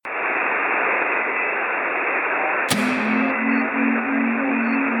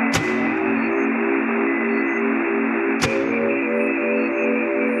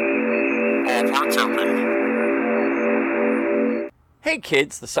Hey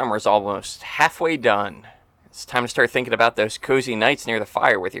kids, the summer's almost halfway done. It's time to start thinking about those cozy nights near the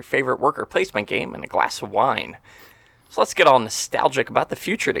fire with your favorite worker placement game and a glass of wine. So let's get all nostalgic about the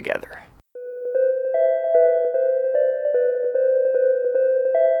future together.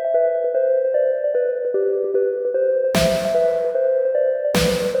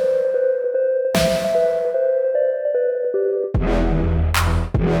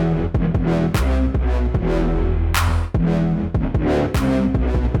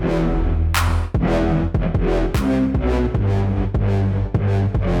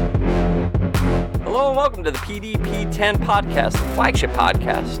 Welcome to the PDP-10 podcast, the flagship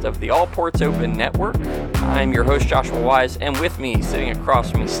podcast of the All Ports Open Network. I'm your host, Joshua Wise, and with me, sitting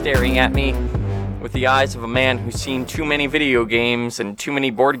across from me, staring at me with the eyes of a man who's seen too many video games and too many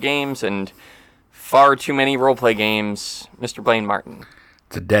board games and far too many roleplay games, Mr. Blaine Martin.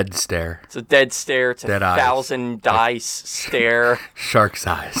 It's a dead stare. It's a dead stare. It's dead a eyes. 1,000 dice stare. Shark's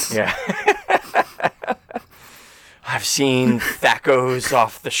eyes. Yeah. I've seen Thakos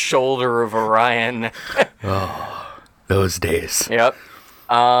off the shoulder of Orion. Oh, those days. Yep.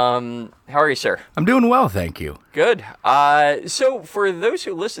 How are you, sir? I'm doing well, thank you. Good. So for those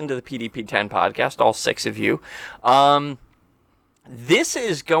who listen to the PDP-10 podcast, all 6 of you, this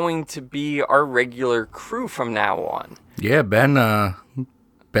is going to be our regular crew from now on. Yeah,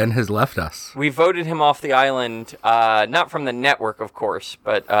 Ben has left us. We voted him off the island, not from the network, of course,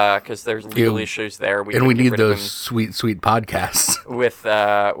 but because there's legal issues there. We need those sweet podcasts.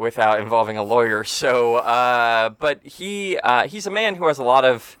 Without involving a lawyer. So, but he's a man who has a lot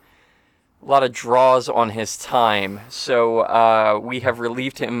of draws on his time. So we have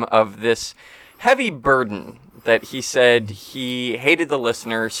relieved him of this heavy burden that he said he hated the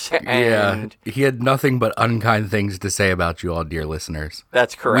listeners. And yeah, he had nothing but unkind things to say about you all, dear listeners.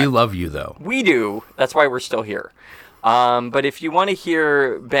 That's correct. We love you, though. We do. That's why we're still here. But if you want to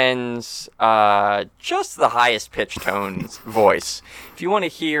hear Ben's just the highest pitch tones voice, if you want to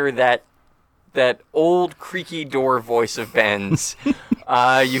hear that old creaky door voice of Ben's, you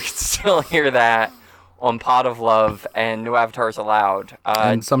can still hear that on Pot of Love and No Avatars Allowed.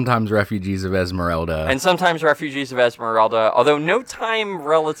 And sometimes Refugees of Esmeralda. Although no time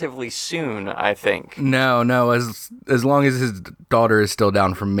relatively soon, I think. No, as long as his daughter is still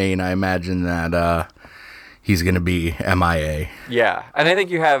down from Maine, I imagine that he's going to be MIA. Yeah, and I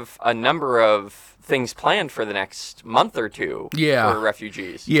think you have a number of things planned for the next month or two for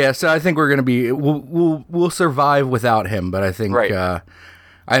Refugees. Yeah, so I think we're going to be... We'll survive without him, but I think... Right.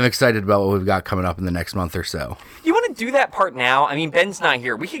 I'm excited about what we've got coming up in the next month or so. You want to do that part now? I mean, Ben's not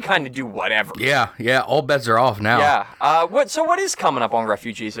here. We can kind of do whatever. Yeah, all bets are off now. Yeah. What is coming up on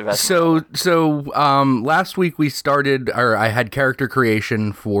Refugees of Esmeralda? So last week I had character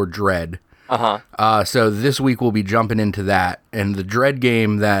creation for Dread. Uh-huh. So this week we'll be jumping into that, and the Dread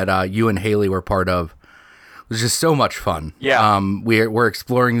game that you and Haley were part of was just so much fun. Yeah. We're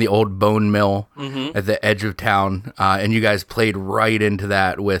exploring the old bone mill at the edge of town, and you guys played right into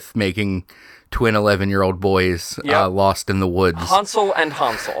that with making twin 11-year-old boys lost in the woods. Hansel and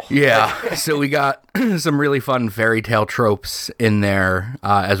Hansel. Yeah. So we got some really fun fairy tale tropes in there,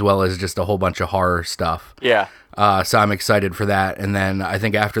 as well as just a whole bunch of horror stuff. Yeah. So I'm excited for that. And then I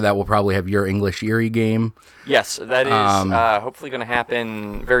think after that, we'll probably have your English Eerie game. Yes, that is hopefully going to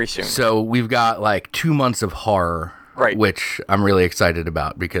happen very soon. So we've got like 2 months of horror, right, which I'm really excited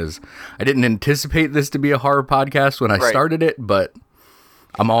about because I didn't anticipate this to be a horror podcast when I started it, but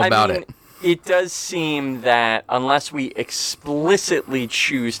I'm all about it. It does seem that unless we explicitly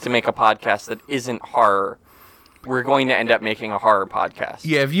choose to make a podcast that isn't horror, we're going to end up making a horror podcast.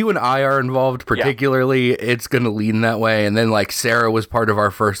 Yeah, if you and I are involved particularly, it's going to lean that way. And then like Sarah was part of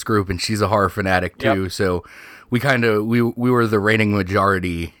our first group and she's a horror fanatic too. Yep. So we were the reigning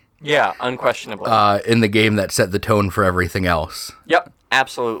majority. Yeah, unquestionably. In the game that set the tone for everything else. Yep,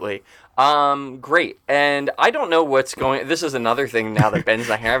 absolutely. Great. And I don't know this is another thing now that Ben's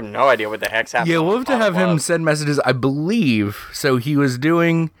not here. I have no idea what the heck's happening. Yeah, we'll have to have him send messages, I believe. So he was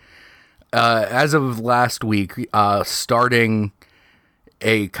doing... as of last week, starting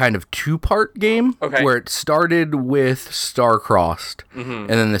a kind of 2-part game where it started with Starcrossed, and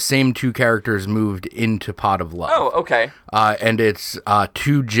then the same 2 characters moved into Pot of Love. Oh, okay. And it's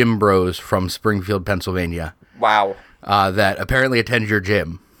 2 gym bros from Springfield, Pennsylvania. Wow. That apparently attend your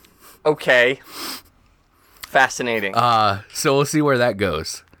gym. Okay. Fascinating. So we'll see where that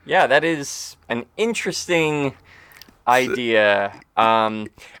goes. Yeah, that is an interesting idea.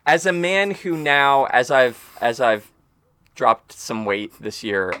 As a man who now, as I've dropped some weight this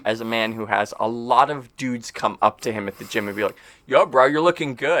year, as a man who has a lot of dudes come up to him at the gym and be like, "Yo, bro, you're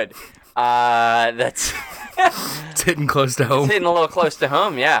looking good." That's it's hitting close to home. It's hitting a little close to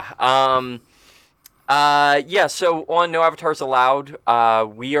home, yeah. So on No Avatars Allowed,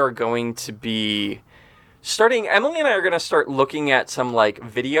 we are going to be starting. Emily and I are going to start looking at some like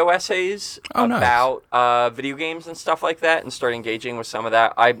video essays about video games and stuff like that, and start engaging with some of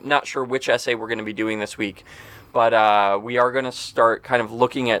that. I'm not sure which essay we're going to be doing this week, but we are going to start kind of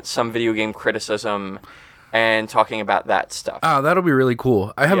looking at some video game criticism and talking about that stuff. Oh, that'll be really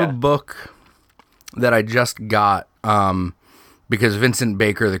cool. I have a book that I just got because Vincent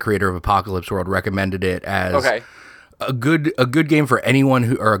Baker, the creator of Apocalypse World, recommended it as a good game for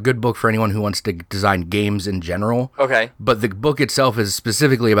anyone or a good book for anyone who wants to design games in general. Okay. But the book itself is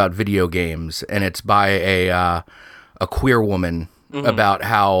specifically about video games, and it's by a queer woman about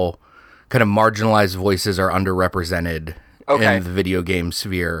how kind of marginalized voices are underrepresented in the video game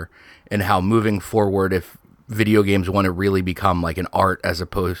sphere, and how moving forward, if video games want to really become like an art as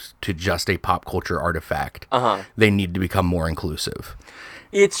opposed to just a pop culture artifact, they need to become more inclusive.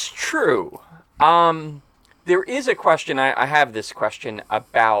 It's true. There is a question, I have this question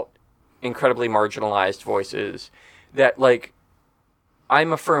about incredibly marginalized voices that, like,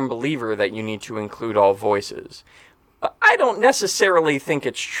 I'm a firm believer that you need to include all voices. But I don't necessarily think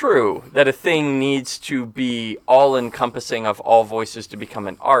it's true that a thing needs to be all-encompassing of all voices to become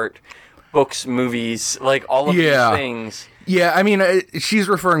an art. Books, movies, like all of these things. Yeah, I mean, she's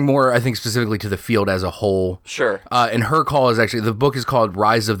referring more, I think, specifically to the field as a whole. Sure. And her call is actually, the book is called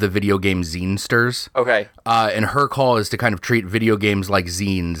Rise of the Video Game Zinesters. Okay. And her call is to kind of treat video games like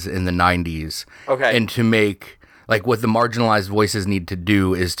zines in the 90s. Okay. And to make, like, what the marginalized voices need to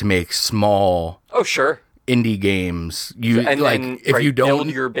do is to make small... Oh, sure. indie games. If you don't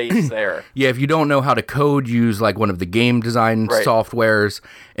build your base there. Yeah, if you don't know how to code, use like one of the game design softwares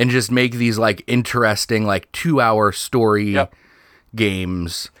and just make these like interesting like 2-hour story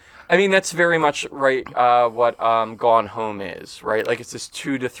games. I mean, that's very much what Gone Home is, right? Like, it's this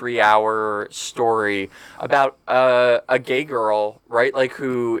 2 to 3 hour story about a gay girl, right? Like,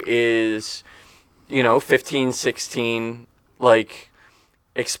 who is, 15, 16, like,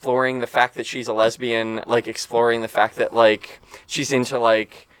 exploring the fact that she's a lesbian, like, exploring the fact that, like, she's into,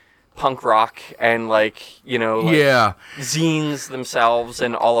 like, punk rock and, like, zines themselves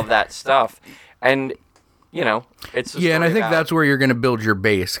and all of that stuff. And, it's and I think that's where you're going to build your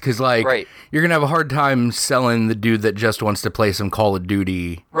base, because, like, you're going to have a hard time selling the dude that just wants to play some Call of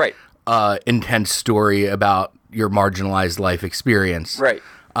Duty intense story about your marginalized life experience. Right.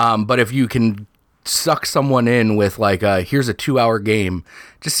 But if you can suck someone in with like here's a 2-hour game,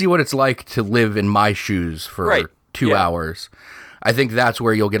 just see what it's like to live in my shoes for 2 hours. I think that's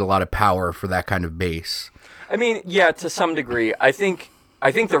where you'll get a lot of power for that kind of base. I mean, yeah, to some degree. I think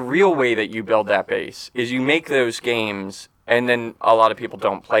the real way that you build that base is you make those games and then a lot of people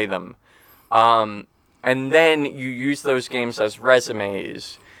don't play them. And then you use those games as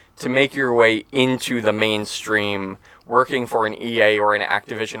resumes to make your way into the mainstream, working for an EA or an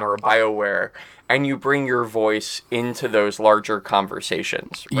Activision or a BioWare, and you bring your voice into those larger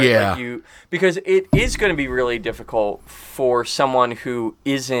conversations. Right? Yeah. Like because it is going to be really difficult for someone who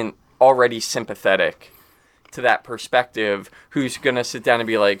isn't already sympathetic to that perspective, who's going to sit down and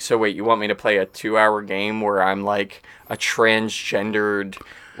be like, so wait, you want me to play a 2-hour game where I'm like a transgendered,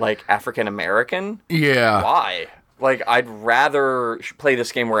 like, African American? Yeah. Why? Like, I'd rather play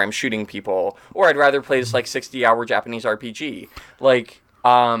this game where I'm shooting people, or I'd rather play this, like, 60-hour Japanese RPG. Like,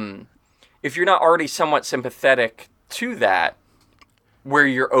 if you're not already somewhat sympathetic to that, where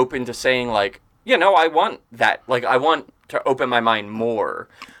you're open to saying, like, I want that. Like, I want to open my mind more.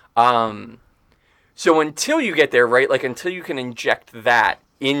 So until you get there, right, like, until you can inject that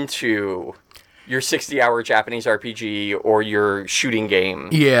into your 60-hour Japanese RPG or your shooting game.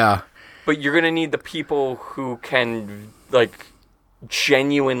 Yeah. But you're going to need the people who can, like,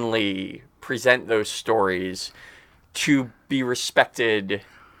 genuinely present those stories to be respected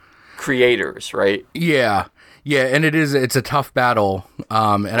creators, right? Yeah. Yeah, and it's a tough battle,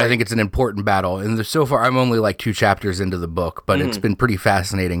 and I think it's an important battle. And so far, I'm only like 2 chapters into the book, but it's been pretty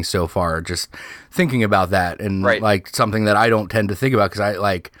fascinating so far, just thinking about that, and like something that I don't tend to think about, because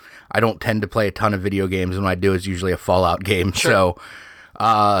I don't tend to play a ton of video games, and when I do, it's usually a Fallout game. Sure. So,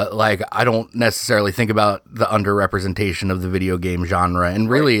 I don't necessarily think about the underrepresentation of the video game genre, and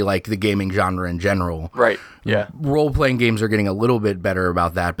really like the gaming genre in general. Right. Yeah. Role-playing games are getting a little bit better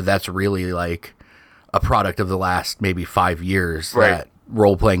about that, but that's really like a product of the last maybe 5 years that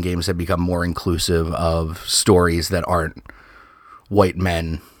role-playing games have become more inclusive of stories that aren't white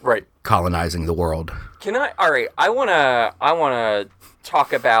men colonizing the world. I wanna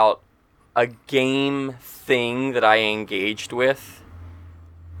talk about a game thing that I engaged with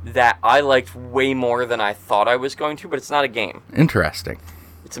that I liked way more than I thought I was going to, but it's not a game. Interesting.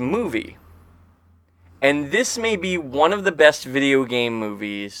 It's a movie. And this may be one of the best video game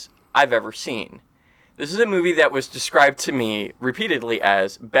movies I've ever seen. This is a movie that was described to me repeatedly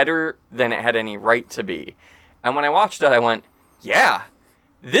as better than it had any right to be. And when I watched it, I went, yeah,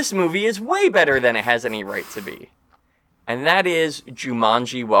 this movie is way better than it has any right to be. And that is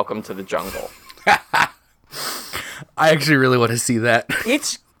Jumanji: Welcome to the Jungle. I actually really want to see that.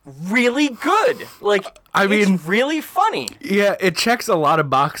 It's really good. Like, I mean, it's really funny. Yeah, it checks a lot of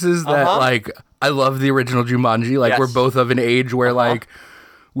boxes that, like, I love the original Jumanji. Like, we're both of an age where, like,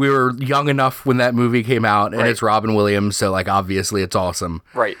 we were young enough when that movie came out, and it's Robin Williams, so, like, obviously it's awesome.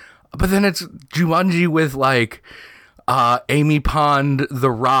 Right. But then it's Jumanji with, like, Amy Pond,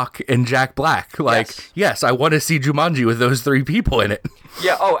 The Rock, and Jack Black. Like, yes, I want to see Jumanji with those three people in it.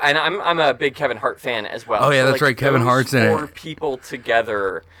 Yeah, oh, and I'm a big Kevin Hart fan as well. Oh, yeah, so, that's right, Kevin Hart's in it. 4 people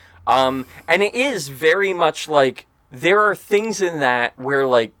together. And it is very much like, there are things in that where,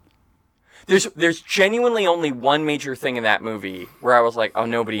 like, there's genuinely only one major thing in that movie where I was like, oh,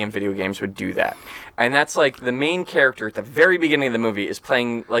 nobody in video games would do that. And that's, like, the main character at the very beginning of the movie is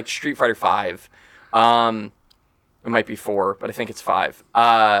playing, like, Street Fighter V. It might be 4, but I think it's 5.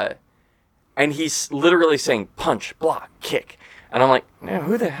 And he's literally saying, punch, block, kick. And I'm like, no,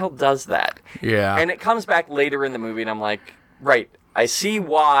 who the hell does that? Yeah. And it comes back later in the movie, and I'm like, right, I see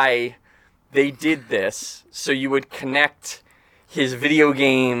why they did this, so you would connect his video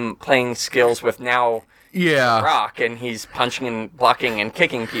game playing skills with now Rock, and he's punching and blocking and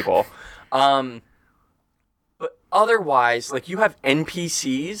kicking people. But otherwise, like, you have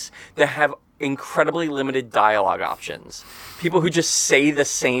NPCs that have incredibly limited dialogue options. People who just say the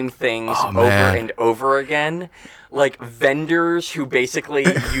same things over and over again. Like vendors who basically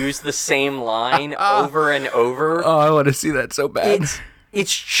use the same line over and over. Oh, I want to see that so bad.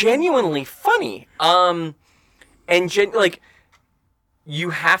 It's genuinely funny. Like, you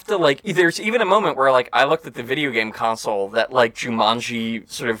have to, like, there's even a moment where, like, I looked at the video game console that, like, Jumanji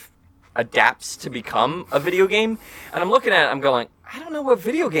sort of adapts to become a video game, and I'm looking at it, I'm going, I don't know what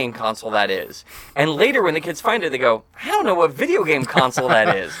video game console that is. And later when the kids find it, they go, I don't know what video game console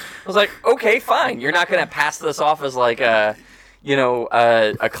that is. I was like, okay, fine. You're not going to pass this off as like a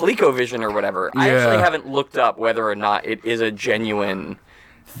ColecoVision or whatever. I actually haven't looked up whether or not it is a genuine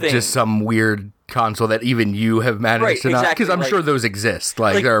thing. Just some weird console that even you have managed to not... Because I'm sure those exist.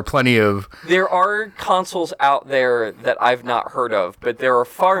 Like, there are plenty of... There are consoles out there that I've not heard of, but there are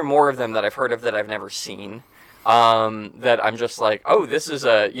far more of them that I've heard of that I've never seen. That I'm just like, oh, this is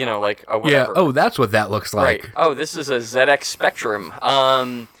a, like a whatever. Yeah, oh, that's what that looks like. Right. Oh, this is a ZX Spectrum.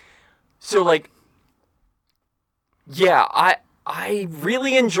 So, like, yeah, I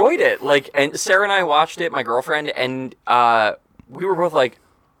really enjoyed it. Like, and Sarah and I watched it, my girlfriend, and we were both like,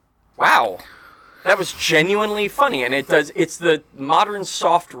 wow, that was genuinely funny. And it's the modern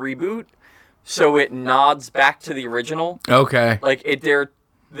soft reboot, so it nods back to the original. Okay. Like,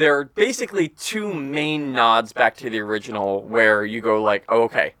 there are basically 2 main nods back to the original where you go like, oh,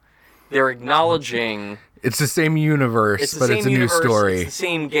 okay, they're acknowledging... It's the same universe, but it's a new story. It's the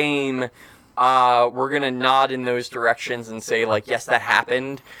same game. We're going to nod in those directions and say, like, yes, that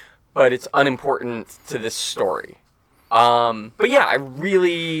happened, but it's unimportant to this story. But yeah, I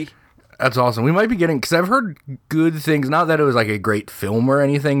really... That's awesome. We might be getting... Because I've heard good things. Not that it was like a great film or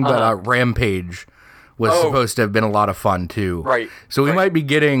anything, but Rampage... was supposed to have been a lot of fun, too. Right. So we might be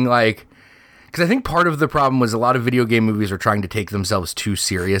getting, like... Because I think part of the problem was a lot of video game movies are trying to take themselves too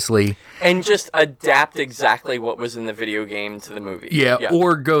seriously. And just adapt exactly what was in the video game to the movie. Yeah.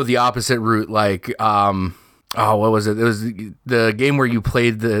 Or go the opposite route, like... what was it? It was the game where you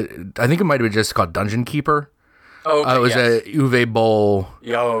played I think it might have been just called Dungeon Keeper. Oh, okay, it was a Uwe Boll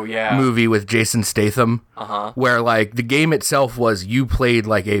movie with Jason Statham, where, like, the game itself was you played,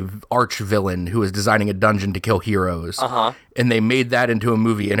 like, a arch villain who was designing a dungeon to kill heroes, and they made that into a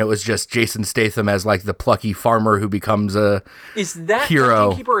movie, and it was just Jason Statham as, like, the plucky farmer who becomes a hero. Is that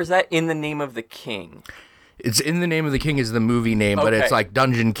Dungeon Keeper, or is that In the Name of the King? It's In the Name of the King is the movie name, but it's like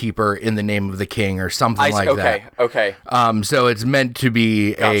Dungeon Keeper in the Name of the King or something like that. Okay. So it's meant to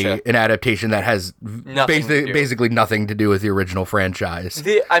be an adaptation that has basically nothing to do with the original franchise.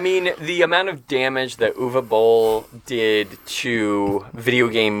 The amount of damage that Uwe Boll did to video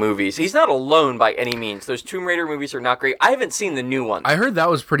game movies, he's not alone by any means. Those Tomb Raider movies are not great. I haven't seen the new one. I heard that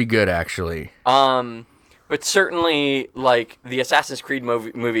was pretty good, actually. But certainly, like, the Assassin's Creed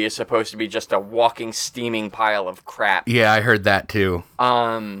movie is supposed to be just a walking, steaming pile of crap. Yeah, I heard that, too.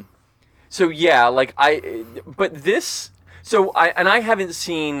 So, yeah, like, I haven't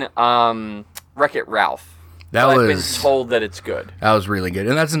seen Wreck-It Ralph. I've been told that it's good. That was really good.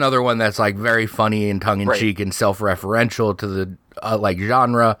 And that's another one that's like very funny and tongue-in-cheek and self-referential to the like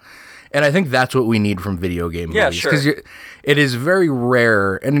genre. And I think that's what we need from video game movies. Yeah, sure. Because it is very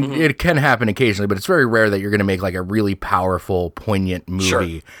rare, and it can happen occasionally, but it's very rare that you're going to make like a really powerful, poignant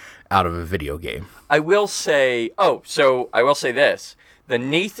movie out of a video game. I will say this. The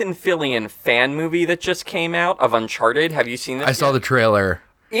Nathan Fillion fan movie that just came out of Uncharted. Have you seen this? I saw the trailer.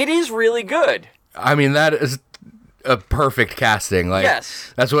 It is really good. I mean, that is a perfect casting. Like,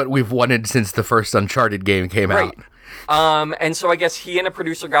 yes. That's what we've wanted since the first Uncharted game came out. And so I guess he and a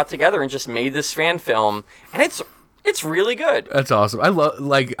producer got together and just made this fan film, and it's really good. That's awesome. I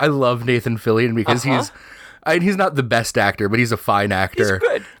love Nathan Fillion because he's not the best actor, but he's a fine actor. He's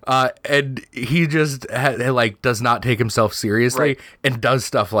good. And he just does not take himself seriously and does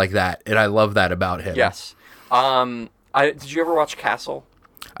stuff like that, and I love that about him. Yes. Did you ever watch Castle?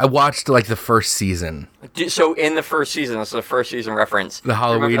 I watched like the first season. So in the first season, this is the first season reference. The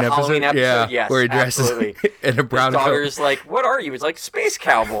Halloween episode? Yeah, yes, where he dresses in a brown coat. His daughter's like, "What are you?" He's like, "Space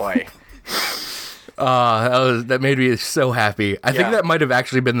cowboy." That made me so happy. I think that might have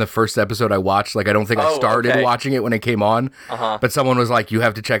actually been the first episode I watched. Like, I don't think I started watching it when it came on, but someone was like, "You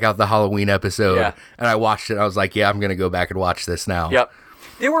have to check out the Halloween episode," and I watched it. And I was like, "Yeah, I'm gonna go back and watch this now." Yep.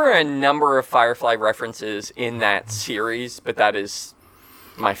 There were a number of Firefly references in that series, but that is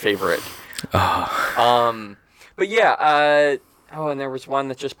my favorite. But yeah, and there was one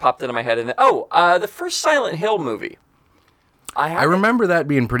that just popped into my head. The first Silent Hill movie. I remember that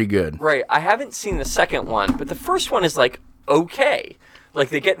being pretty good. Right. I haven't seen the second one, but the first one is like okay. Like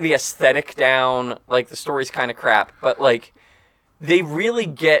they get the aesthetic down, like the story's kind of crap, but like they really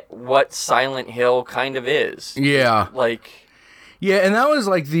get what Silent Hill kind of is. Yeah. Yeah, and that was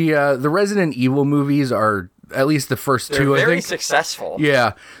like the Resident Evil movies are at least the first two, I think. They're very successful.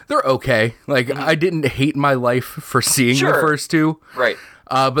 Yeah, they're okay. Like, I didn't hate my life for seeing the first two. Right.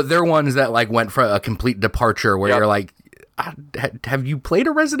 But they're ones that, like, went for a complete departure where you're like, have you played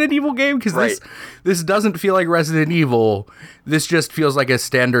a Resident Evil game? Because this doesn't feel like Resident Evil. This just feels like a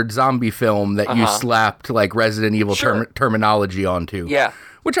standard zombie film that you slapped, like, Resident Evil terminology onto. Yeah.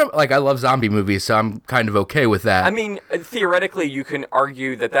 Which, I love zombie movies, so I'm kind of okay with that. I mean, theoretically, you can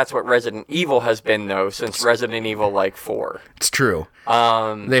argue that that's what Resident Evil has been, though, since Resident Evil, 4. It's true.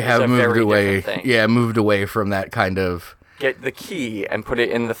 They have moved away. Yeah, moved away from that kind of... Get the key and put it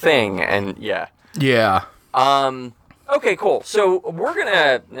in the thing, and yeah. Yeah. Okay, cool. So we're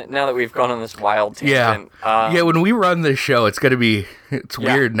gonna, now that we've gone on this wild tangent... when we run this show, it's gonna be... It's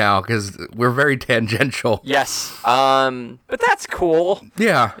weird now, because we're very tangential. Yes. But that's cool.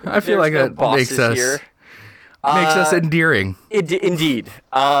 Yeah, I feel like that makes us endearing. Indeed.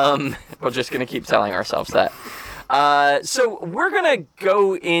 We're just gonna keep telling ourselves that. So we're gonna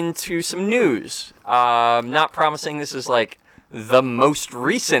go into some news. Not promising this is, the most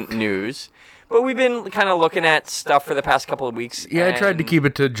recent news... But we've been kind of looking at stuff for the past couple of weeks. Yeah, I tried to keep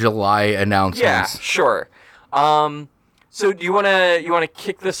it to July announcements. Yeah, sure. So do you want to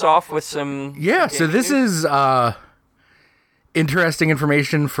kick this off with some? Yeah. So this is interesting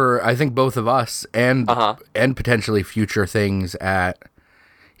information for I think both of us and potentially future things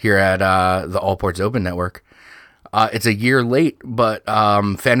here at the All Ports Open Network. It's a year late, but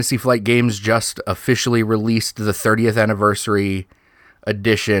Fantasy Flight Games just officially released the 30th anniversary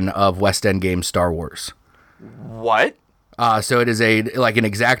edition of West End Games Star Wars. What? So it is an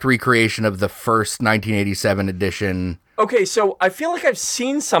exact recreation of the first 1987 edition. Okay, so I feel like I've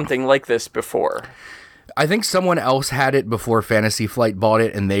seen something like this before. I think someone else had it before Fantasy Flight bought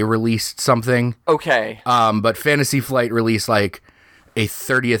it and they released something. Okay. But Fantasy Flight released a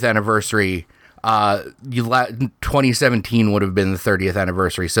 30th anniversary. 2017 would have been the 30th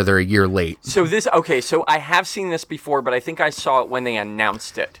anniversary, so they're a year late. So I have seen this before, but I think I saw it when they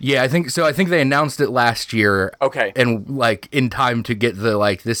announced it. Yeah, I think so. I think they announced it last year. Okay. And in time to get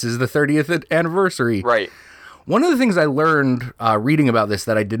this is the 30th anniversary. Right. One of the things I learned reading about this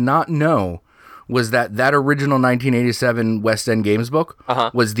that I did not know was that original 1987 West End Games book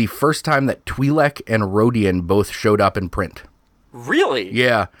was the first time that Twi'lek and Rodian both showed up in print. Really?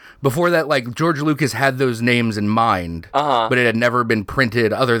 Yeah. Before that, George Lucas had those names in mind, but it had never been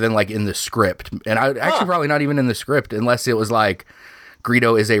printed other than, in the script. And actually probably not even in the script, unless it was,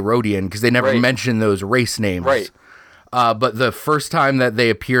 Greedo is a Rodian, because they never mentioned those race names. Right. But the first time that they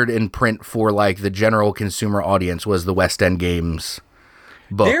appeared in print for, the general consumer audience was the West End Games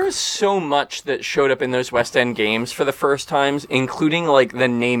book. There's so much that showed up in those West End Games for the first times, including, the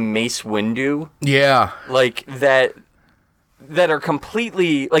name Mace Windu. Yeah. That are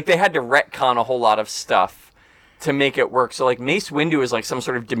completely, they had to retcon a whole lot of stuff to make it work. So, Mace Windu is, some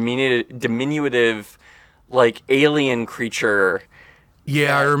sort of diminutive, like alien creature.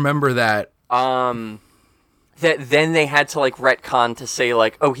 Yeah, I remember that. That then they had to like retcon to say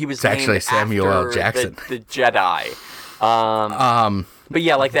like, oh, he was it's actually Samuel L. Jackson, the Jedi. But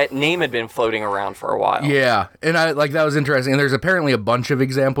yeah, like that name had been floating around for a while. Yeah, and I like that was interesting. And there's apparently a bunch of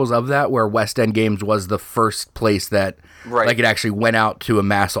examples of that where West End Games was the first place that like it actually went out to a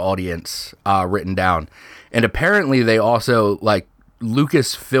mass audience, written down. And apparently they also like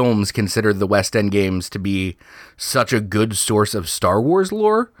Lucasfilms considered the West End Games to be such a good source of Star Wars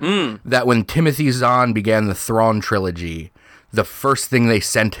lore that when Timothy Zahn began the Thrawn trilogy, the first thing they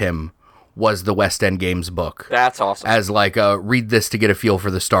sent him was the West End Games book. That's awesome. As like, read this to get a feel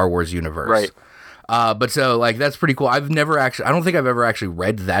for the Star Wars universe. Right. But so like, that's pretty cool. I don't think I've ever actually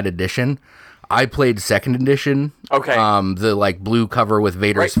read that edition. I played second edition. Okay. The like blue cover with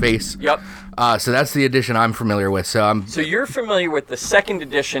Vader's face. Yep. So that's the edition I'm familiar with. So you're familiar with the second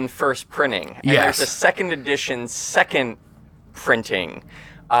edition first printing. And yes. There's a second edition second printing,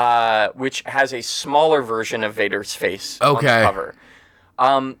 which has a smaller version of Vader's face on the cover.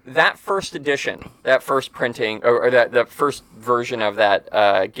 That first edition, that first printing, or that first version of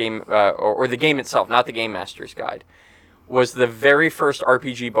that game, or the game itself, not the Game Master's Guide, was the very first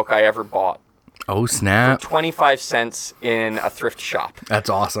RPG book I ever bought. Oh, snap. For 25 cents in a thrift shop.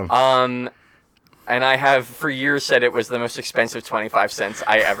 That's awesome. And I have for years said it was the most expensive 25 cents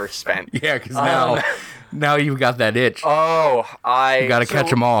I ever spent. Yeah, because now you've got that itch. Oh, you got to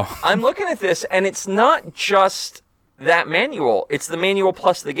catch them all. I'm looking at this, and it's not just that manual. It's the manual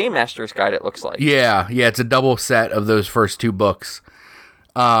plus the Game Master's Guide, it looks like. Yeah, it's a double set of those first two books.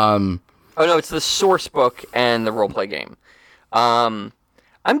 Oh, no, it's the source book and the roleplay game.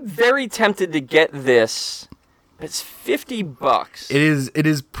 I'm very tempted to get this. It's $50. It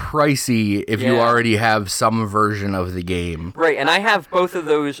is pricey if you already have some version of the game. Right, and I have both of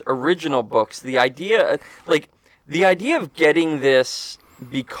those original books. The idea of getting this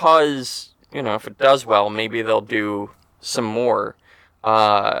because, if it does well, maybe they'll do some more.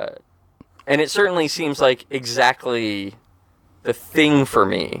 And it certainly seems like exactly the thing for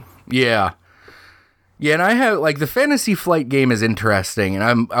me. Yeah. Yeah, and I have, like, the Fantasy Flight game is interesting,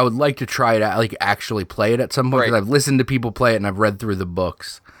 and I would like to try it out, like, actually play it at some point, because I've listened to people play it, and I've read through the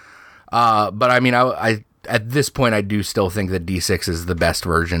books. But, I mean, I at this point, I do still think that D6 is the best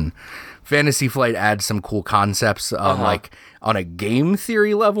version. Fantasy Flight adds some cool concepts, like, on a game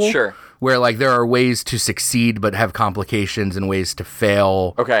theory level. Sure. Where, like, there are ways to succeed but have complications and ways to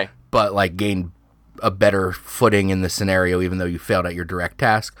fail. Okay. But, like, gain a better footing in the scenario, even though you failed at your direct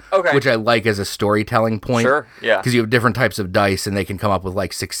task. Okay. Which I like as a storytelling point. Sure, yeah. Because you have different types of dice, and they can come up with,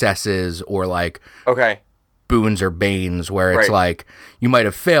 like, successes or, like, boons or banes, where it's like, you might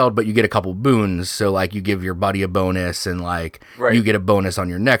have failed, but you get a couple boons. So, like, you give your buddy a bonus, and, like, you get a bonus on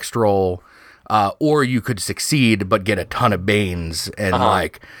your next roll. Or you could succeed, but get a ton of banes, and,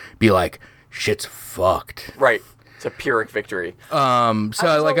 like, be like, shit's fucked. Right. It's a Pyrrhic victory. So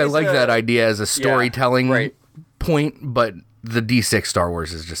I like that idea as a storytelling point, but the D6 Star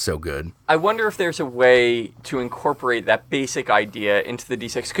Wars is just so good. I wonder if there's a way to incorporate that basic idea into the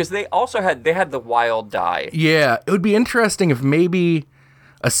D6, because they also had the wild die. Yeah, it would be interesting if maybe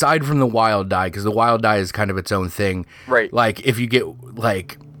aside from the wild die, because the wild die is kind of its own thing. Right. Like if you get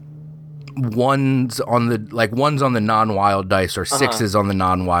like ones on the non-wild dice or sixes on the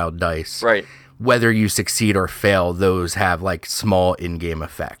non-wild dice. Right. Whether you succeed or fail, those have, like, small in-game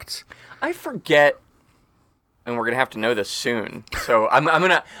effects. I forget, and we're going to have to know this soon, so I'm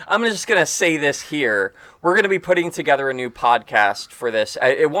just going to say this here. We're going to be putting together a new podcast for this.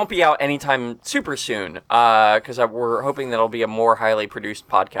 It won't be out anytime super soon, because we're hoping that it'll be a more highly produced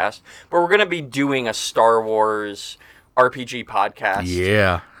podcast. But we're going to be doing a Star Wars RPG podcast.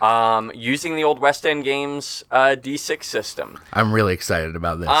 Yeah. Using the old West End Games D6 system. I'm really excited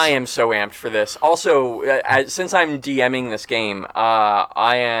about this. I am so amped for this. Also, since I'm DMing this game,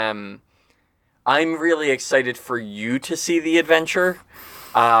 I'm really excited for you to see the adventure.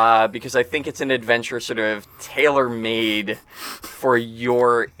 Because I think it's an adventure sort of tailor-made for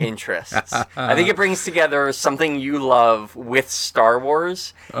your interests. I think it brings together something you love with Star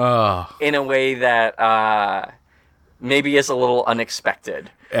Wars in a way that maybe is a little unexpected.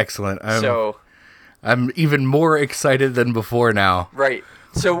 Excellent. I'm even more excited than before now. Right.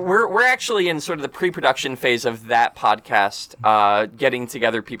 So we're actually in sort of the pre-production phase of that podcast, getting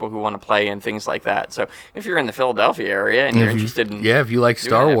together people who want to play and things like that. So if you're in the Philadelphia area and you're interested in if you like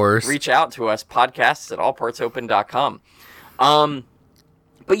Star Wars, reach out to us, podcasts@allportsopen.com.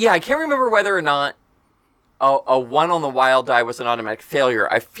 But yeah, I can't remember whether or not a 1 on the wild die was an automatic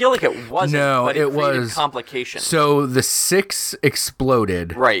failure. I feel like it wasn't, but it created complications. So the 6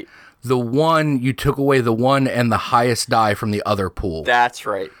 exploded. Right. the one, you took away the one and the highest die from the other pool. That's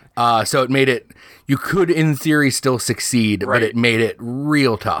right. So it made it, you could in theory still succeed, but it made it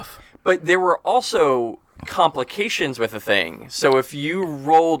real tough. But there were also complications with the thing. So if you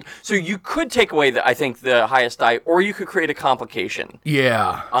rolled, so you could take away I think the highest die, or you could create a complication.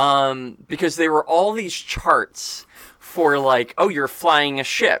 Yeah. Because there were all these charts for like, oh, you're flying a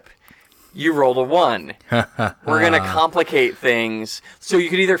ship. You rolled a 1. We're going to complicate things. So you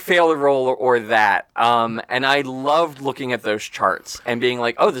could either fail the roll or that. And I loved looking at those charts and being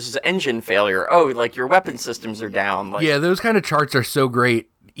like, oh, this is engine failure. Oh, like your weapon systems are down. Like, yeah, those kind of charts are so great,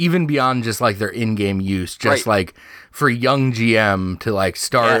 even beyond just like their in-game use. Just like for young GM to like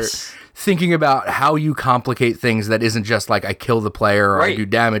start thinking about how you complicate things that isn't just like I kill the player or I do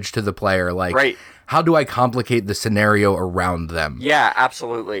damage to the player. Like, how do I complicate the scenario around them? Yeah,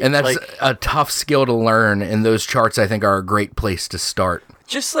 absolutely. And that's a tough skill to learn, and those charts, I think, are a great place to start.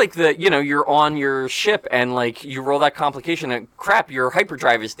 Just like you're on your ship, and, like, you roll that complication, and crap, your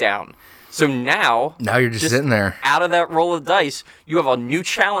hyperdrive is down. So now you're just sitting there. Out of that roll of dice, you have a new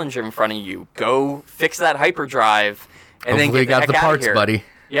challenge in front of you. Go fix that hyperdrive, and then get the heck out of here. Hopefully got the parts, buddy.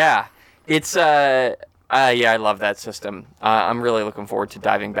 Yeah. It's, yeah, I love that system. I'm really looking forward to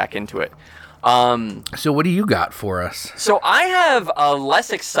diving back into it. So what do you got for us? So I have a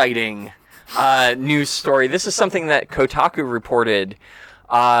less exciting news story. This is something that Kotaku reported,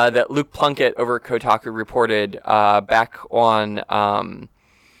 that Luke Plunkett over at Kotaku reported back on,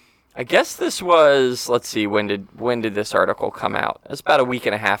 I guess this was, let's see, when did this article come out? It's about a week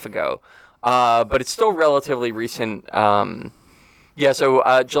and a half ago, but it's still relatively recent. So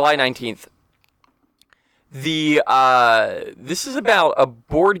July 19th. This is about a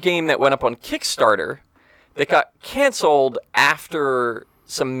board game that went up on Kickstarter that got canceled after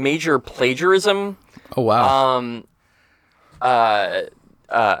some major plagiarism. Oh, wow.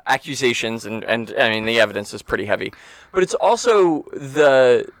 Accusations, and I mean, the evidence is pretty heavy. But it's also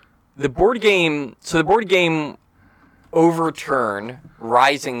the board game. So the board game Overturn,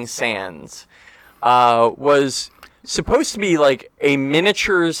 Rising Sands, was supposed to be like a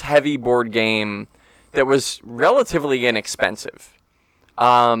miniatures heavy board game that was relatively inexpensive.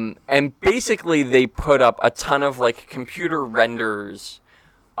 And basically they put up a ton of like computer renders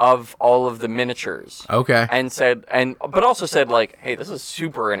of all of the miniatures. Okay. But also said like, hey, this is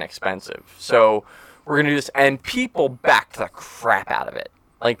super inexpensive. So we're going to do this. And people backed the crap out of it.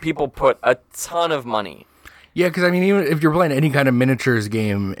 Like people put a ton of money. Yeah, because I mean, even if you're playing any kind of miniatures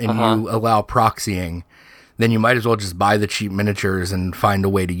game and you allow proxying, then you might as well just buy the cheap miniatures and find a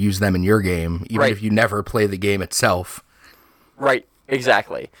way to use them in your game, even if you never play the game itself. Right,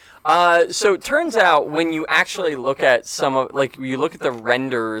 exactly. So it turns out when you actually look at you look at the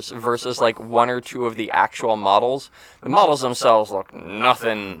renders versus like one or two of the actual models, the models themselves look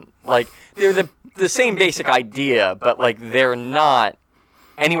nothing like, they're the same basic idea, but like they're not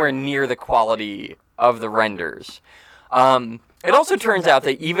anywhere near the quality of the renders. It also turns out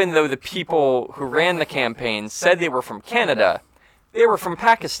that even though the people who ran the campaign said they were from Canada, they were from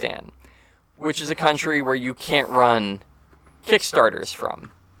Pakistan, which is a country where you can't run Kickstarters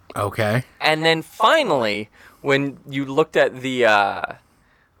from. Okay. And then finally, when you looked at the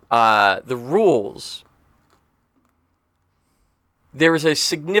rules, there was a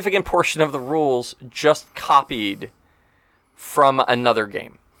significant portion of the rules just copied from another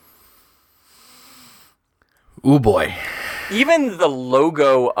game. Ooh, boy. Even the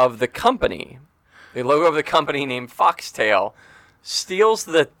logo of the company named Foxtail, steals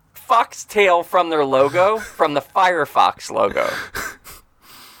the foxtail from their logo from the Firefox logo.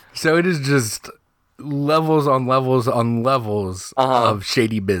 So it is just levels on levels on levels of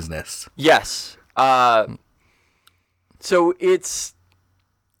shady business. Yes. So it's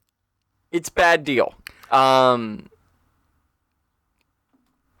bad deal.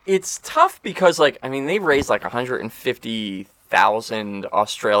 It's tough because, like, I mean, they raised like 150,000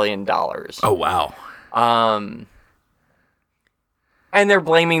 Australian dollars. Oh, wow. And they're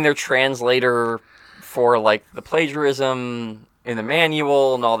blaming their translator for, like, the plagiarism in the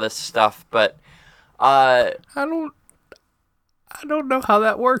manual and all this stuff, but I don't know how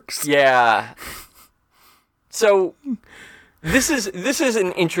that works. Yeah. So this is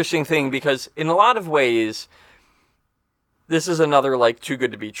an interesting thing because in a lot of ways, this is another, like, too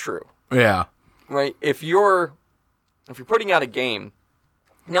good to be true. Yeah. Right? If you're putting out a game...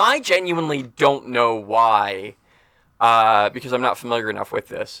 Now, I genuinely don't know why, because I'm not familiar enough with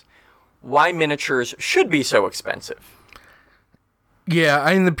this, why miniatures should be so expensive. Yeah,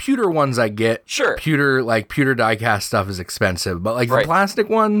 I mean, the pewter ones I get. Sure. Pewter die-cast stuff is expensive, but, like, the plastic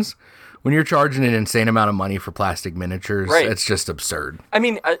ones, when you're charging an insane amount of money for plastic miniatures, right. It's just absurd. I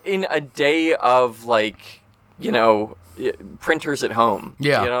mean, in a day of like, printers at home.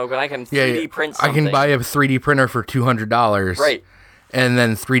 Yeah. When I can 3D print something. I can buy a 3D printer for $200. Right. And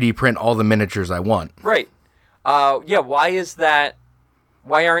then 3D print all the miniatures I want. Right. Why is that?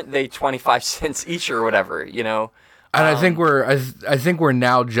 Why aren't they 25 cents each or whatever, And I think we're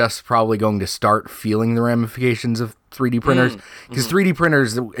now just probably going to start feeling the ramifications of 3D printers, because 3D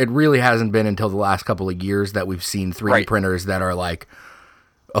printers, it really hasn't been until the last couple of years that we've seen 3D printers that are like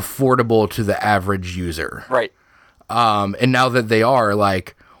affordable to the average user. Right. And now that they are,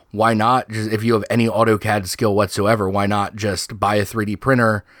 like, why not just, if you have any AutoCAD skill whatsoever, why not just buy a 3D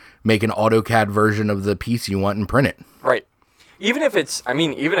printer, make an AutoCAD version of the piece you want and print it? Right. Even if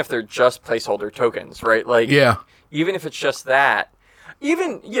they're just placeholder tokens, right? Like, yeah. Even if it's just that,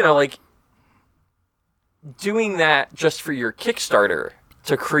 even, like, doing that just for your Kickstarter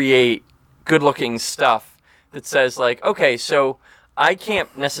to create good-looking stuff that says, like, okay, so I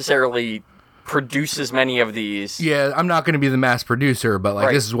can't necessarily produce as many of these. Yeah, I'm not going to be the mass producer, but,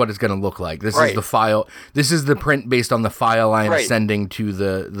 like, this is what it's going to look like. This is the file. This is the print based on the file I'm sending to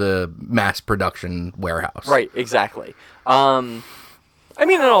the mass production warehouse. Right, exactly. And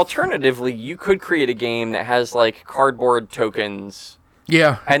alternatively, you could create a game that has, like, cardboard tokens.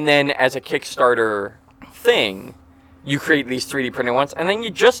 Yeah. And then as a Kickstarter thing, you create these 3D printed ones, and then you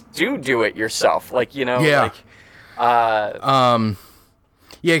just do it yourself. Like, Yeah.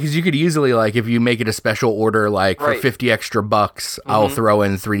 Yeah, because you could easily, like, if you make it a special order, like, for 50 extra bucks, I'll throw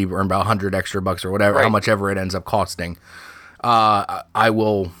in 3D, or about 100 extra bucks, or whatever, how much ever it ends up costing. I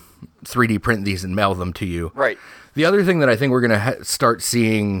will 3D print these and mail them to you. Right. The other thing that I think we're going to start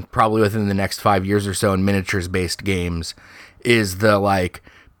seeing probably within the next 5 years or so in miniatures-based games is the, like,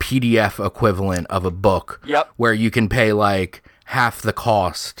 PDF equivalent of a book. Yep. Where you can pay, like, half the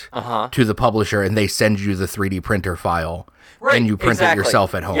cost to the publisher, and they send you the 3D printer file. Right, and you print it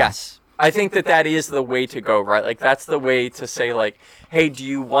yourself at home. Yes. I think that is the way to go, right? Like, that's the way to say, like, hey, do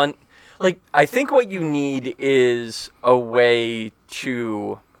you want... Like, I think what you need is a way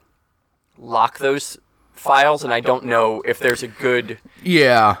to lock those files, and I don't know if there's a good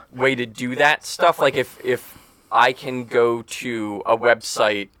way to do that stuff. Like, if I can go to a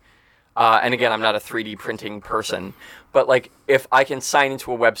website, and again, I'm not a 3D printing person, but, like, if I can sign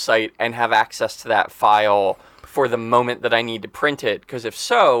into a website and have access to that file for the moment that I need to print it, because if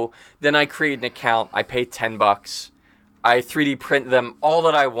so, then I create an account, I pay $10, I 3D print them all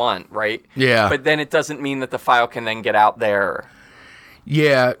that I want, right? Yeah. But then it doesn't mean that the file can then get out there.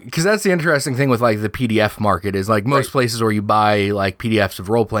 Yeah, because that's the interesting thing with, like, the PDF market is, like, most places where you buy, like, PDFs of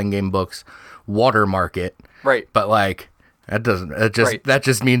role-playing game books watermark it. Right. But, like, that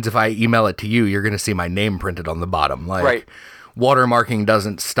just means if I email it to you, you're going to see my name printed on the bottom. Like, watermarking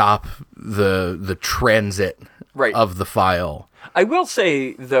doesn't stop the transit of the file. I will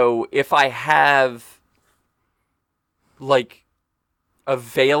say, though, if I have, like,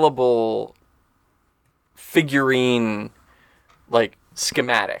 available figurine, like,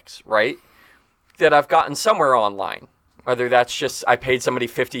 schematics, right, that I've gotten somewhere online, whether that's just I paid somebody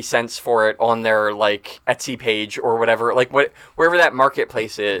 50 cents for it on their, like, Etsy page or whatever, like, wherever that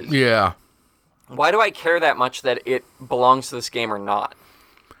marketplace is. Yeah. Why do I care that much that it belongs to this game or not?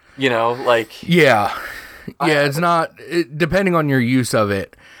 Like... Yeah. Yeah, it's not... depending on your use of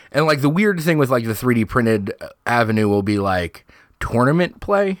it. And, like, the weird thing with, like, the 3D printed avenue will be, like, tournament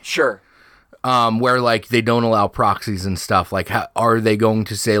play. Sure. Where, like, they don't allow proxies and stuff. Like, are they going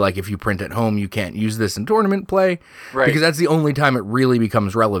to say, like, if you print at home, you can't use this in tournament play? Right. Because that's the only time it really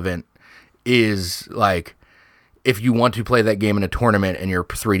becomes relevant is, like... if you want to play that game in a tournament and you're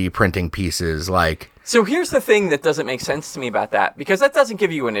 3D printing pieces, like... So here's the thing that doesn't make sense to me about that, because that doesn't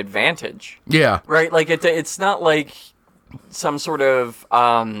give you an advantage. Yeah. Right? Like, it's not like some sort of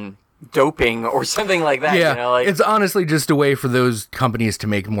doping or something like that. Yeah, it's honestly just a way for those companies to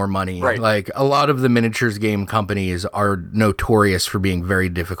make more money. Right. Like, a lot of the miniatures game companies are notorious for being very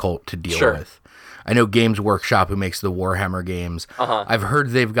difficult to deal with. I know Games Workshop, who makes the Warhammer games, I've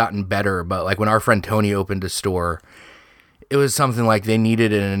heard they've gotten better, but, like, when our friend Tony opened a store, it was something like they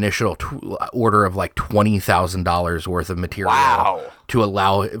needed an initial order of, like, $20,000 worth of material to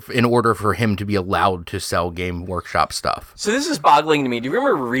allow, in order for him to be allowed to sell Game Workshop stuff. So this is boggling to me. Do you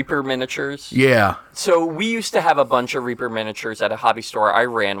remember Reaper miniatures? Yeah. So we used to have a bunch of Reaper miniatures at a hobby store I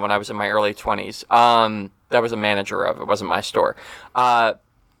ran when I was in my early 20s. That was a manager of. It wasn't my store.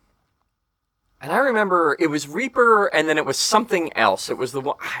 And I remember it was Reaper, and then it was something else. It was the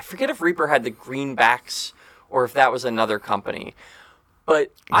one, I forget if Reaper had the greenbacks or if that was another company.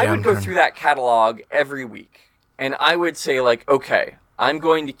 But I would go through that catalog every week, and I would say, like, okay, I'm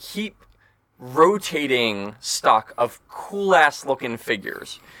going to keep rotating stock of cool-ass looking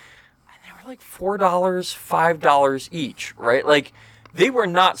figures. And they were like $4, $5 each, right? Like, they were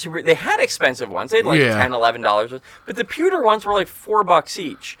not super... They had expensive ones. They had like $10, $11. But the pewter ones were like $4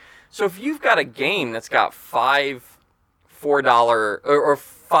 each. So if you've got a game that's got $4 or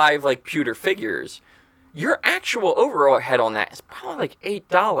 5 like pewter figures, your actual overhead on that is probably like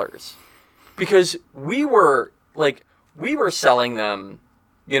 $8. Because we were selling them,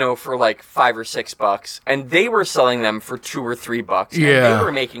 you know, for like $5 or $6, and they were selling them for $2 or $3. Yeah. And they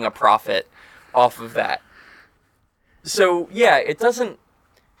were making a profit off of that. So yeah, that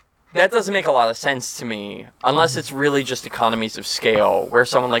doesn't make a lot of sense to me, unless it's really just economies of scale, where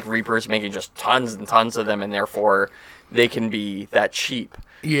someone like Reaper is making just tons and tons of them, and therefore they can be that cheap.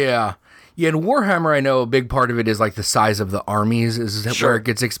 Yeah. Yeah, in Warhammer, I know a big part of it is like the size of the armies is where it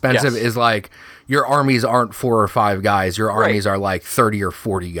gets expensive. Yes. Is like your armies aren't 4 or 5 guys. Your armies are like 30 or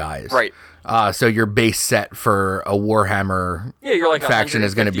 40 guys. Right. So your base set for a Warhammer like faction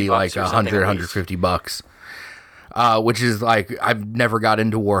is going to be like $100-$150. Which is like, I've never got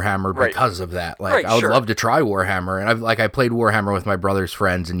into Warhammer because of that. Like, I would love to try Warhammer, and I played Warhammer with my brother's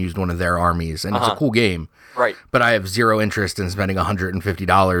friends and used one of their armies, and it's a cool game. Right. But I have zero interest in spending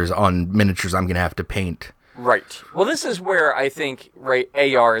 $150 on miniatures I'm going to have to paint. Right. Well, this is where I think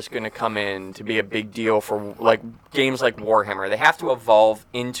AR is going to come in to be a big deal for like games like Warhammer. They have to evolve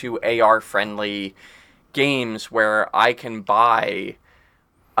into AR friendly games where I can buy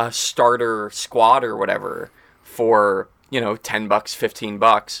a starter squad or whatever for, you know, $10,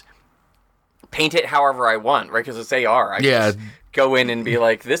 $15, paint it however I want, right? Because it's AR. I can just go in and be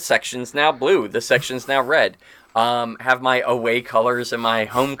like, this section's now blue, this section's now red. Have my away colors and my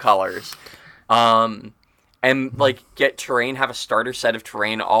home colors. And like get terrain, have a starter set of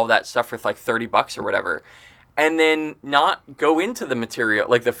terrain, all that stuff for like $30 or whatever. And then not go into the material,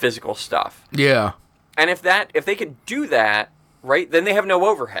 like the physical stuff. Yeah. And if they could do that, right, then they have no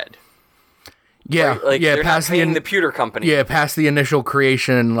overhead. Yeah, right? Like, they're not paying the pewter company. Yeah, past the initial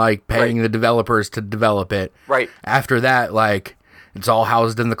creation, like paying the developers to develop it. Right. After that, like, it's all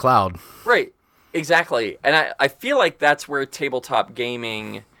housed in the cloud. Right, exactly. And I feel like that's where tabletop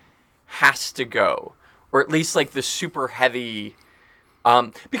gaming has to go. Or at least, like, the super heavy...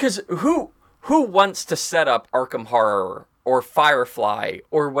 because who wants to set up Arkham Horror or Firefly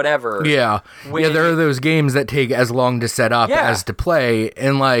or whatever? Yeah. There are those games that take as long to set up as to play,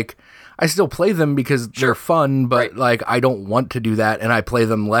 and, like... I still play them because they're fun, but like I don't want to do that, and I play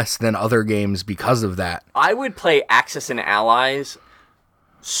them less than other games because of that. I would play Axis and Allies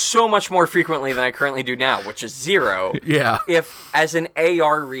so much more frequently than I currently do now, which is 0. Yeah. If, as an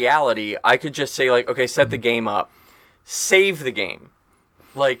AR reality, I could just say, like, okay, set the game up, save the game.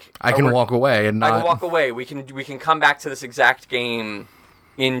 Like I can walk away and not... I can walk away. We can come back to this exact game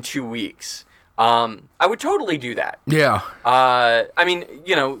in 2 weeks. I would totally do that. Yeah. I mean,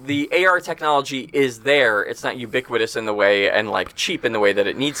 you know, the AR technology is there. It's not ubiquitous in the way and like cheap in the way that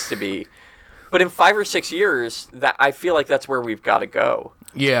it needs to be. But in 5 or 6 years, that I feel like that's where we've got to go.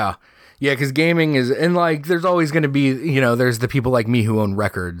 Yeah. Yeah, because gaming is, and like, there's always going to be, you know, there's the people like me who own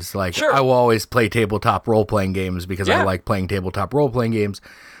records. Like, I will always play tabletop role-playing games because I like playing tabletop role-playing games.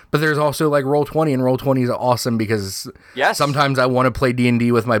 But there's also like Roll20, and Roll20 is awesome because sometimes I want to play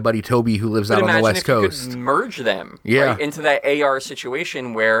D&D with my buddy Toby who lives out on the West Coast. You could merge them into that AR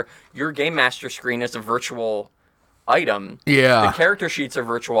situation where your Game Master screen is a virtual item. Yeah. The character sheets are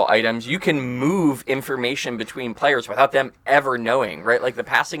virtual items. You can move information between players without them ever knowing, right? Like the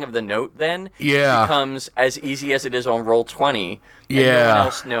passing of the note then becomes as easy as it is on Roll20, and no one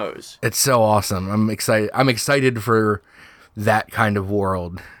else knows. It's so awesome. I'm excited for that kind of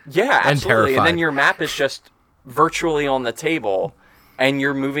world. Yeah, and absolutely. Terrified. And then your map is just virtually on the table, and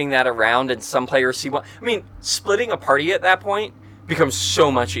you're moving that around, and some players see one. I mean, splitting a party at that point becomes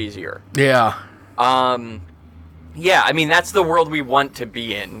so much easier. Yeah. Yeah, I mean, that's the world we want to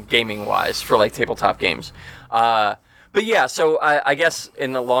be in, gaming-wise, for, like, tabletop games. But yeah, so I guess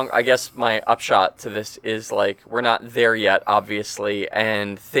my upshot to this is, like, we're not there yet, obviously,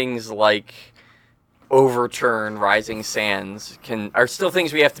 and things like Overturn, Rising Sands are still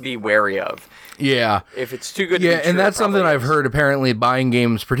things we have to be wary of. Yeah. If it's too good to be true, and that's something I've heard. Apparently, buying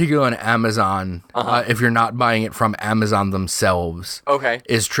games, particularly on Amazon, if you're not buying it from Amazon themselves,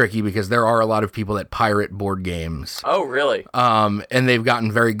 is tricky because there are a lot of people that pirate board games. Oh, really? And they've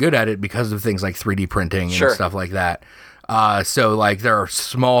gotten very good at it because of things like 3D printing and stuff like that. So like there are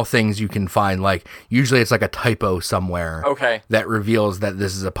small things you can find, like usually it's like a typo somewhere that reveals that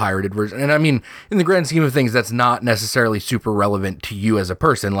this is a pirated version. And I mean, in the grand scheme of things, that's not necessarily super relevant to you as a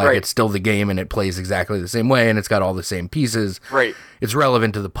person. Like it's still the game and it plays exactly the same way and it's got all the same pieces. Right. It's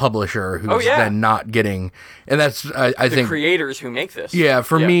relevant to the publisher who's then not getting, and that's I think the creators who make this. Yeah,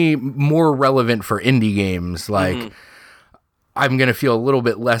 for me, more relevant for indie games. Like I'm going to feel a little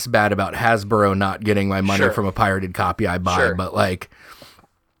bit less bad about Hasbro not getting my money from a pirated copy I buy, but like,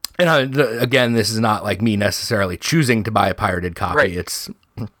 and again, this is not like me necessarily choosing to buy a pirated copy. It's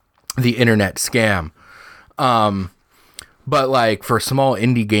the internet scam. But like for small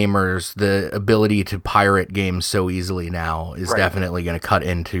indie gamers, the ability to pirate games so easily now is definitely going to cut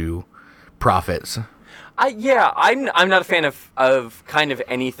into profits. I'm not a fan of kind of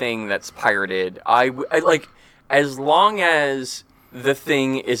anything that's pirated. I like, as long as the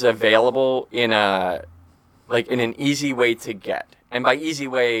thing is available in an easy way to get, and by easy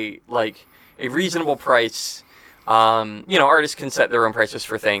way, like a reasonable price. Artists can set their own prices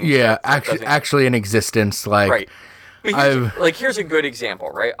for things. Yeah, actually in existence, like But here's a good example,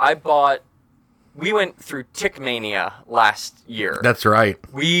 right? We went through Tickmania last year. That's right.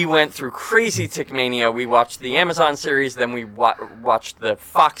 We went through crazy Tickmania. We watched the Amazon series, then we watched the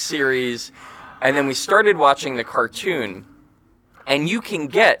Fox series, and then we started watching the cartoon. And you can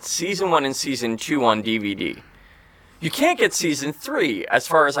get Season 1 and Season 2 on DVD. You can't get Season 3, as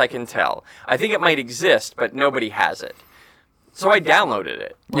far as I can tell. I think it might exist, but nobody has it. So I downloaded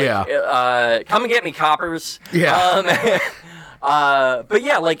it. Come and get me, coppers. Yeah. But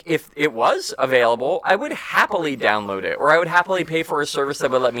yeah, like if it was available, I would happily download it, or I would happily pay for a service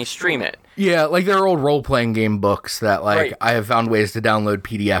that would let me stream it. Yeah, like there are old role-playing game books that I have found ways to download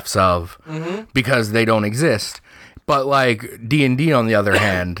PDFs of because they don't exist. But like D&D, on the other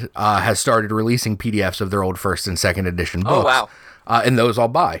hand, has started releasing PDFs of their old first and second edition books. Oh, wow. And those I'll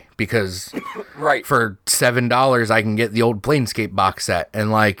buy because for $7 I can get the old Planescape box set,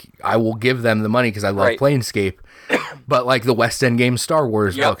 and like I will give them the money because I love Planescape. But like the West End Games Star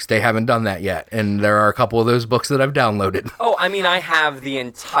Wars books, they haven't done that yet, and there are a couple of those books that I've downloaded. Oh, I mean, I have the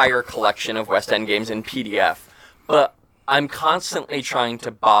entire collection of West End Games in PDF, but I'm constantly trying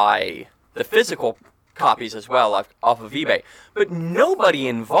to buy the physical copies as well off of eBay. But nobody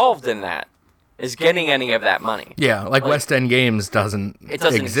involved in that is getting any of that money. Yeah, like West End Games doesn't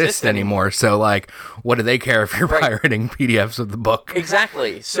exist anymore. So, like, what do they care if you're pirating PDFs of the book?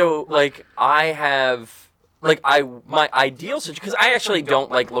 Exactly. So, like, my ideal situation, because I actually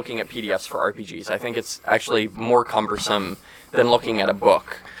don't like looking at PDFs for RPGs. I think it's actually more cumbersome than looking at a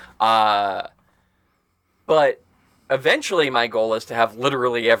book. But eventually my goal is to have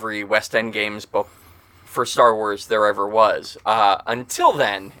literally every West End Games book for Star Wars there ever was. Until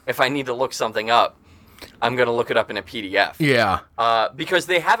then, if I need to look something up, I'm going to look it up in a PDF. Yeah. Because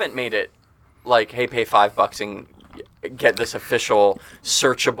they haven't made it like, hey, pay $5 and get this official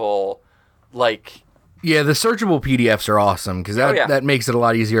searchable, like... Yeah, the searchable PDFs are awesome because that makes it a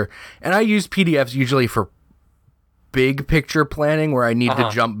lot easier. And I use PDFs usually for big picture planning where I need to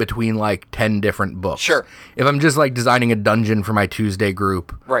jump between like 10 different books. Sure. If I'm just like designing a dungeon for my Tuesday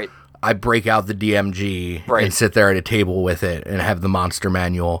group, I break out the DMG and sit there at a table with it and have the monster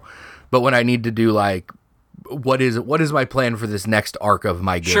manual. But when I need to do like, what is my plan for this next arc of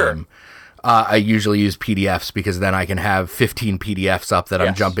my game? I usually use PDFs because then I can have 15 PDFs up that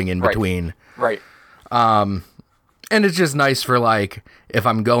I'm jumping in between. Right. And it's just nice for like if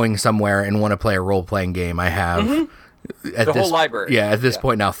I'm going somewhere and want to play a role-playing game, I have the whole library. Yeah, at this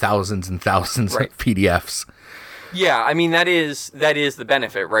point now thousands and thousands of PDFs. Yeah, I mean that is the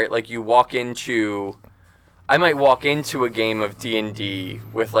benefit, right? Like I might walk into a game of D&D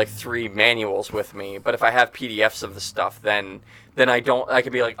with like 3 manuals with me, but if I have PDFs of the stuff, then I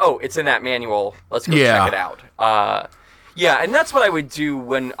could be like, oh, it's in that manual. Let's go check it out. Yeah, and that's what I would do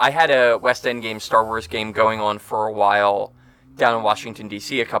when I had a West End Games Star Wars game going on for a while down in Washington,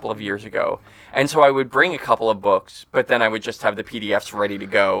 D.C. a couple of years ago. And so I would bring a couple of books, but then I would just have the PDFs ready to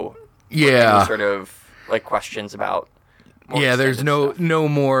go. Yeah. Any sort of like questions about. Yeah, there's no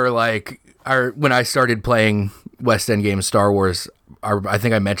more like when I started playing West End Games Star Wars, I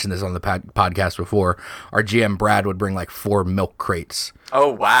think I mentioned this on the podcast before, our GM Brad would bring like 4 milk crates. Oh,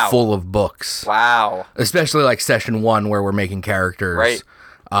 wow. Full of books. Wow. Especially like session 1 where we're making characters.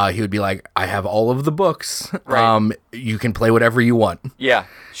 Right. He would be like, I have all of the books. Right. You can play whatever you want. Yeah,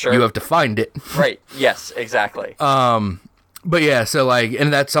 sure. You have to find it. Right. Yes, exactly. But yeah, so like,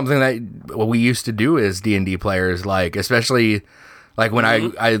 and that's something that we used to do as D&D players, like, especially Like when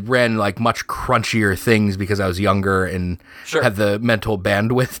I ran like much crunchier things because I was younger and had the mental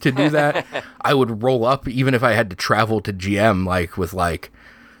bandwidth to do that, I would roll up even if I had to travel to GM like with like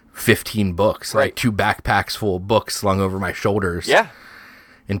 15 books, like 2 backpacks full of books slung over my shoulders. Yeah.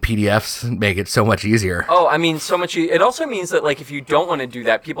 And PDFs make it so much easier. Oh, I mean, so much. It also means that, like, if you don't want to do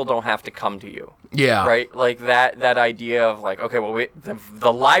that, people don't have to come to you. Yeah. Right? Like, that idea of, like, okay, well,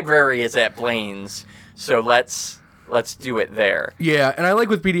 the library is at Blaine's, so let's do it there. Yeah, and I like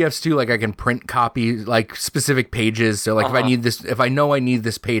with PDFs, too, like, I can print copies, like, specific pages. So, like, if I know I need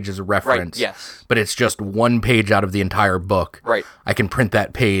this page as a reference, yes. but it's just one page out of the entire book, I can print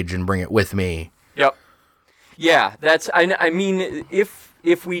that page and bring it with me. Yep. Yeah, I mean,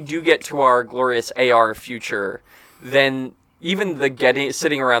 if we do get to our glorious AR future, then even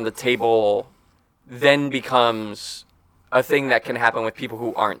sitting around the table then becomes a thing that can happen with people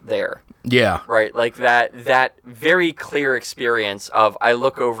who aren't there. Yeah. Right? Like that very clear experience of I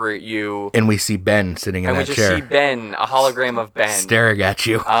look over at you. And we see Ben sitting in that chair. And we just see Ben, a hologram of Ben. Staring at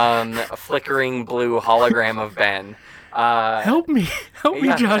you. A flickering blue hologram of Ben. Help me,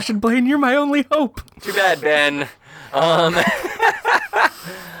 Josh and Blaine. You're my only hope. Too bad, Ben.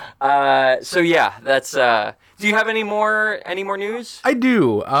 So yeah, that's. Do you have any more news? I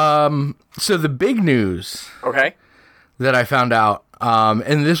do. So the big news. Okay. That I found out,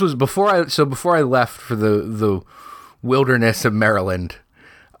 and this was before I left for the wilderness of Maryland.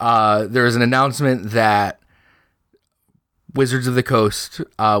 There was an announcement that Wizards of the Coast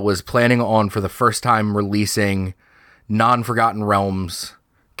was planning on, for the first time, releasing Non-Forgotten Realms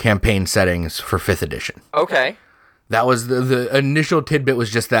campaign settings for 5th edition. Okay. That was the initial tidbit was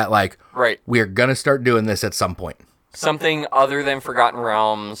just that, like, we're going to start doing this at some point. Something other than Forgotten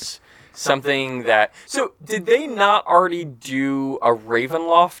Realms, something that... So, did they not already do a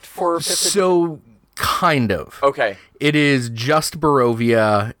Ravenloft for 5th edition? So, kind of. Okay. It is just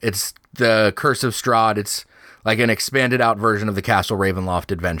Barovia. It's the Curse of Strahd. It's like an expanded out version of the Castle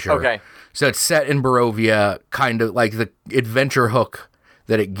Ravenloft adventure. Okay. So it's set in Barovia, kind of like the adventure hook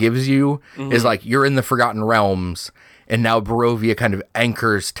that it gives you is like you're in the Forgotten Realms, and now Barovia kind of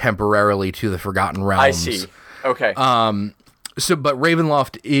anchors temporarily to the Forgotten Realms. I see. Okay. But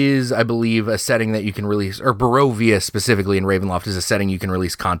Ravenloft is, I believe, a setting that you can release, or Barovia specifically in Ravenloft is a setting you can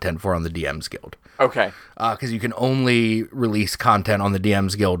release content for on the DM's Guild. Okay. Because you can only release content on the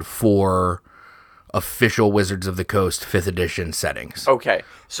DM's Guild for official Wizards of the Coast 5th edition settings. Okay.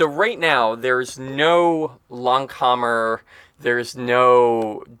 So right now, there's no Longhammer, there's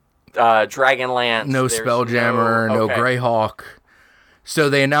no Dragonlance. No Spelljammer, no Greyhawk. So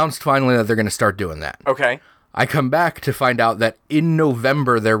they announced finally that they're going to start doing that. Okay. I come back to find out that in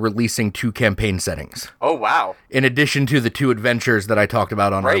November, they're releasing 2 campaign settings. Oh, wow. In addition to the 2 adventures that I talked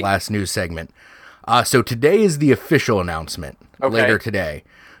about on our last news segment. So today is the official announcement. Later today.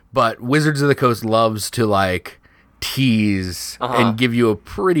 But Wizards of the Coast loves to, like, tease and give you a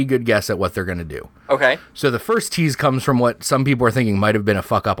pretty good guess at what they're going to do. Okay. So the first tease comes from what some people are thinking might have been a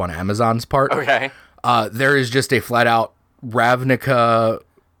fuck-up on Amazon's part. Okay. There is just a flat-out Ravnica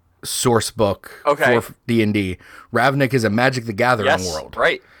source book for D&D. Ravnica is a Magic the Gathering world.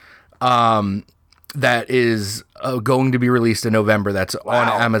 Right. That is going to be released in November. That's on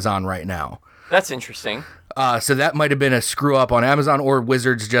Amazon right now. That's interesting. So that might have been a screw up on Amazon, or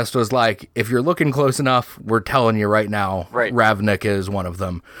Wizards just was like, if you're looking close enough, we're telling you right now, Ravnica is one of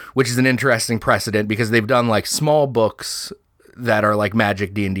them, which is an interesting precedent because they've done like small books that are like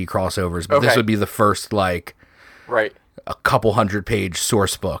Magic D&D crossovers, but this would be the first like a couple 100-page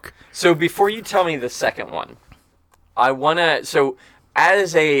source book. So before you tell me the second one, I want to, so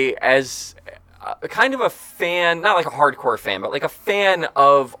as kind of a fan, not like a hardcore fan, but like a fan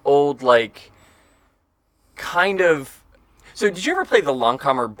of old, like, kind of... So did you ever play the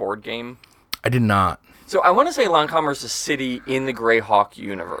Longhammer board game? I did not. So I want to say Longhammer's a city in the Greyhawk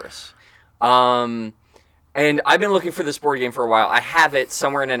universe. And I've been looking for this board game for a while. I have it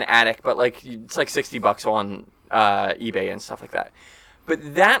somewhere in an attic, but like it's like $60 on eBay and stuff like that.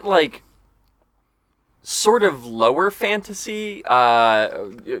 But that, like, sort of lower fantasy,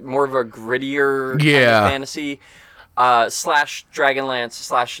 more of a grittier kind of fantasy, slash Dragonlance,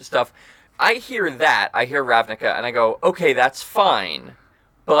 slash stuff... I hear that, I hear Ravnica, and I go, okay, that's fine,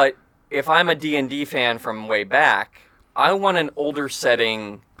 but if I'm a D&D fan from way back, I want an older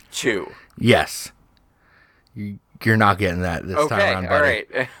setting too. Yes. You're not getting that this time around, buddy.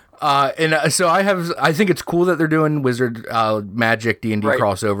 All right. So I think it's cool that they're doing Wizard Magic D&D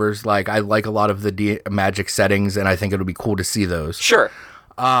crossovers. Like, I like a lot of the Magic settings, and I think it'll be cool to see those. Sure.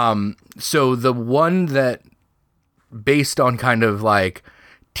 So the one that, based on kind of like...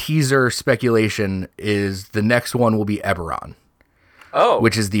 teaser speculation is the next one will be Eberron.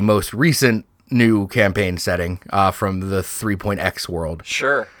 which is the most recent new campaign setting from the 3.x world.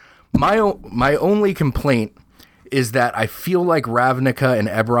 Sure. My only complaint is that I feel like Ravnica and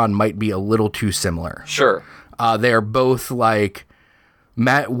Eberron might be a little too similar. Sure. They are both like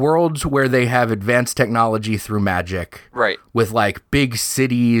worlds where they have advanced technology through magic. Right. With like big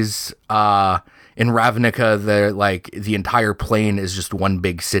cities. In Ravnica, the entire plane is just one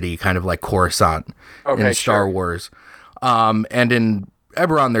big city, kind of like Coruscant in Star Wars. And in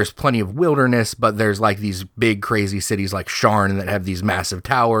Eberron, there's plenty of wilderness, but there's like these big crazy cities like Sharn that have these massive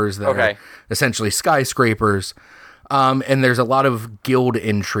towers that are essentially skyscrapers. And there's a lot of guild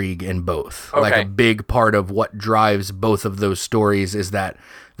intrigue in both. Like a big part of what drives both of those stories is that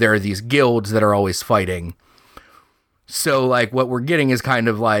there are these guilds that are always fighting. So like what we're getting is kind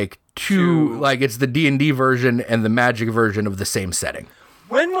of like it's the D&D version and the Magic version of the same setting.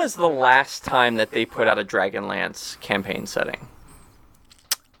 When was the last time that they put out a Dragonlance campaign setting?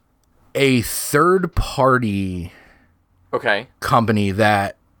 A third-party company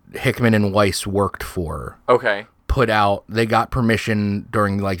that Hickman and Weiss worked for put out, they got permission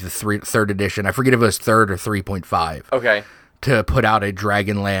during like the third edition, I forget if it was 3rd or 3.5, to put out a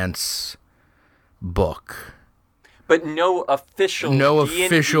Dragonlance book. But no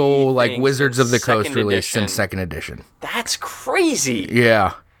official like Wizards of the Coast release since 2nd edition. That's crazy.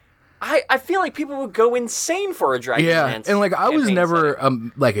 Yeah. I feel like people would go insane for a Dragonlance. Yeah, and like I was never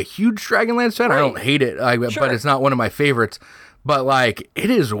like a huge Dragonlance fan. Right. I don't hate it, but it's not one of my favorites. But like it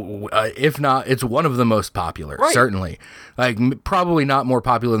is, if not, it's one of the most popular. Right. Certainly, like probably not more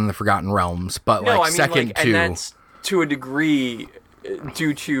popular than the Forgotten Realms, but second to. And that's to a degree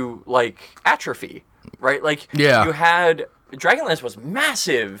due to like atrophy, right? Like you had Dragonlance was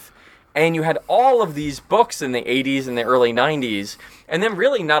massive. And you had all of these books in the 80s and the early 90s, and then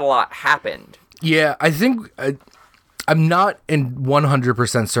really not a lot happened. Yeah, I think I'm not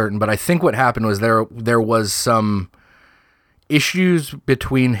 100% certain, but I think what happened was there was some issues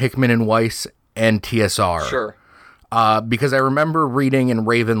between Hickman and Weiss and TSR. Sure. Because I remember reading in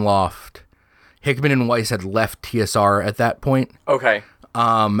Ravenloft, Hickman and Weiss had left TSR at that point. Okay.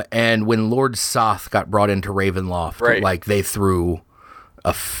 And when Lord Soth got brought into Ravenloft, like they threw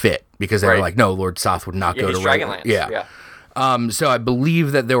a fit because they were like, no, Lord Soth would not go to Dragonlance. Yeah. So I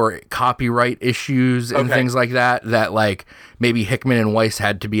believe that there were copyright issues and things like that like maybe Hickman and Weiss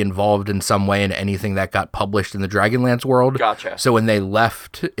had to be involved in some way in anything that got published in the Dragonlance world. Gotcha. So when they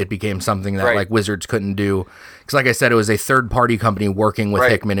left, it became something that like Wizards couldn't do. Because like I said, it was a third-party company working with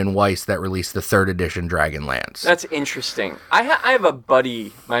Hickman and Weiss that released the 3rd edition Dragonlance. That's interesting. I have a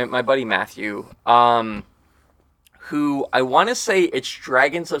buddy, my buddy Matthew, who I want to say it's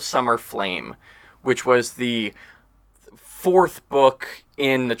Dragons of Summer Flame, which was the 4th book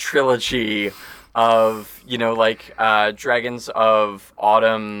in the trilogy of, Dragons of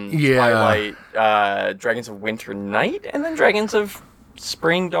Autumn, Twilight, Dragons of Winter Night, and then Dragons of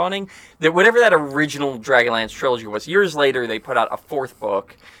Spring Dawning. Whatever that original Dragonlance trilogy was. Years later, they put out a 4th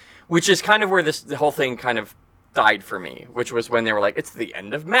book, which is kind of where the whole thing kind of died for me, which was when they were like, it's the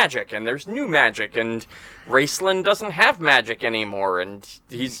end of magic, and there's new magic, and Raceland doesn't have magic anymore, and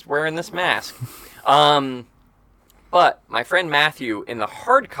he's wearing this mask. But my friend Matthew, in the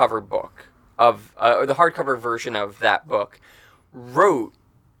hardcover book of the hardcover version of that book, wrote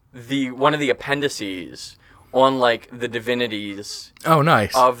one of the appendices on like the divinities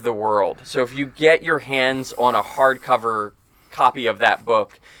of the world. So if you get your hands on a hardcover copy of that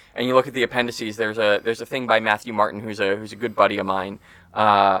book and you look at the appendices, there's a thing by Matthew Martin, who's a good buddy of mine,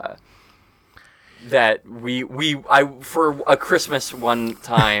 that I for a Christmas one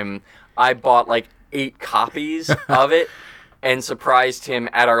time I bought like 8 copies of it and surprised him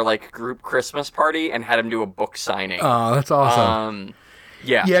at our like group Christmas party and had him do a book signing. Oh, that's awesome.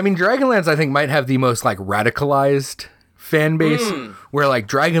 Yeah, I mean Dragonlance I think might have the most like radicalized fan base where like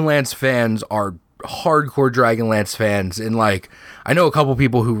Dragonlance fans are hardcore Dragonlance fans, and like I know a couple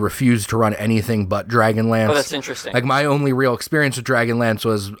people who refuse to run anything but Dragonlance. Oh, that's interesting. Like my only real experience with Dragonlance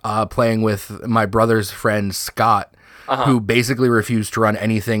was playing with my brother's friend Scott, who basically refused to run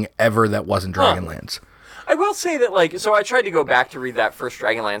anything ever that wasn't Dragonlance. I will say that so I tried to go back to read that first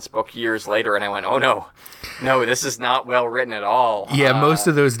Dragonlance book years later, and I went, oh no, this is not well written at all. Yeah, most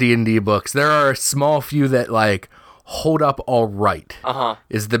of those D&D books, there are a small few that like hold up all right,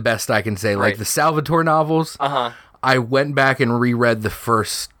 is the best I can say. Like the Salvatore novels, I went back and reread the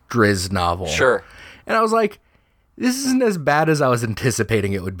first Drizzt novel. Sure. And I was like, this isn't as bad as I was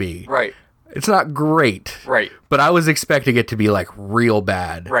anticipating it would be. Right. It's not great. Right. But I was expecting it to be like real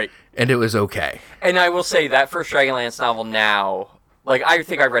bad. Right. And it was okay. And I will say that first Dragonlance novel now, Like, I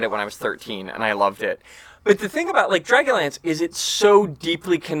think I read it when I was 13, and I loved it. But the thing about, like, Dragonlance is it's so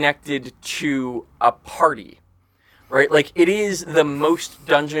deeply connected to a party, right? Like, it is the most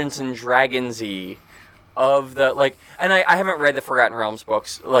Dungeons and Dragons-y of the, like... And I haven't read the Forgotten Realms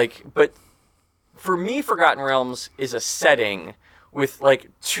books, like, but for me, Forgotten Realms is a setting with, like,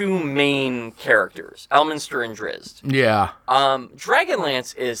 two main characters, Elminster and Drizzt. Yeah.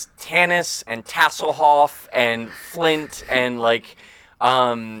 Dragonlance is Tanis and Tasselhoff and Flint and, like...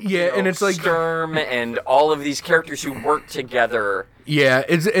 and it's like Sturm and all of these characters who work together. Yeah,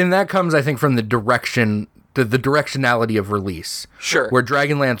 and that comes, I think, from the directionality of release. Sure. Where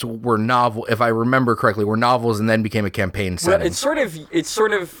Dragonlance were novel, if I remember correctly, were novels and then became a campaign setting. Well, it's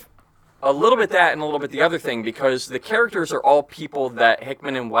sort of a little bit that and a little bit the other thing, because the characters are all people that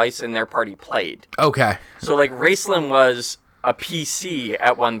Hickman and Weiss and their party played. Okay. So, like, Raistlin was a PC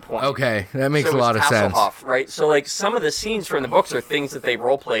at one point. Okay, that makes a lot of sense. Right? So, like, some of the scenes from the books are things that they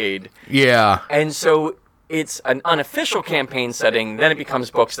role-played. Yeah. And so it's an unofficial campaign setting, then it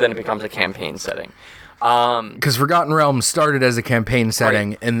becomes books, then it becomes a campaign setting. Because Forgotten Realms started as a campaign setting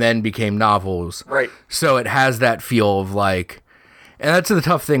right. and then became novels. Right. So it has that feel of, like... And that's the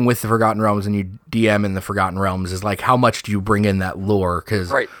tough thing with the Forgotten Realms and you DM in the Forgotten Realms is, like, how much do you bring in that lore?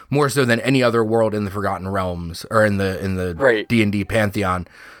 Because right. more so than any other world in the Forgotten Realms, or in the right. D&D Pantheon,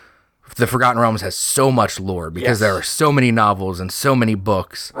 the Forgotten Realms has so much lore because there are so many novels and so many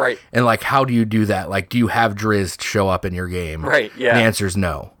books. Right. And, like, how do you do that? Like, do you have Drizzt show up in your game? Right, yeah. And the answer is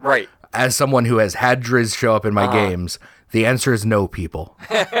no. Right. As someone who has had Drizzt show up in my games, the answer is no, people.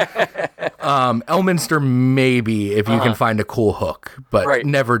 Elminster, maybe, if you can find a cool hook, but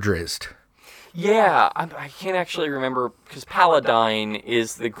never Drizzt. Yeah, I can't actually remember, because Paladine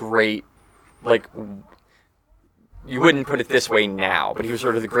is the great, like, you wouldn't put it this way now, but he was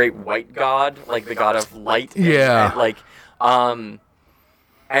sort of the great white god, like the god of light. Yeah.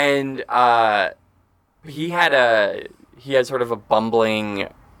 He had sort of a bumbling,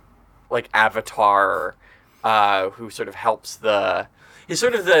 like, avatar, who sort of helps he's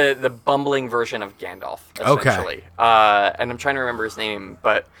sort of the bumbling version of Gandalf, essentially. Okay. And I'm trying to remember his name,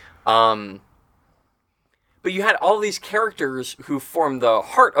 but you had all these characters who form the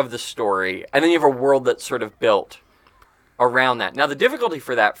heart of the story, and then you have a world that's sort of built around that. Now, the difficulty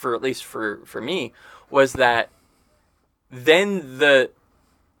for that, at least for me, was that then the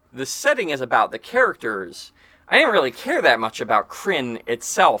setting is about the characters. I didn't really care that much about Krynn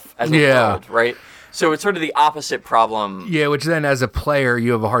itself as a world, right? So it's sort of the opposite problem. Yeah, which then as a player,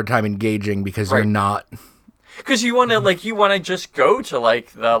 you have a hard time engaging because you're not... Because you want to just go to,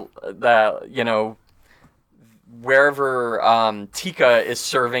 like, the you know, wherever Tika is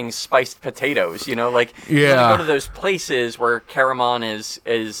serving spiced potatoes, you know, like, you want to go to those places where Caramon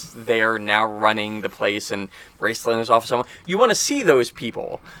is there now running the place and Raistlin is off someone. You want to see those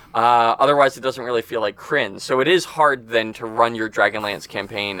people. Otherwise, it doesn't really feel like Krynn. So it is hard then to run your Dragonlance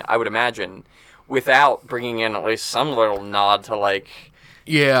campaign, I would imagine, without bringing in at least some little nod to, like,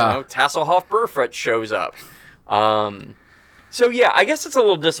 you know, Tasselhoff Burfoot shows up. So yeah, I guess it's a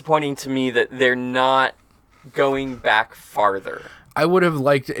little disappointing to me that they're not going back farther. I would have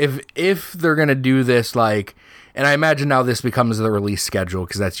liked, if they're going to do this, like, and I imagine now this becomes the release schedule,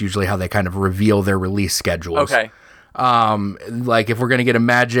 because that's usually how they kind of reveal their release schedules. Okay. Like, if we're going to get a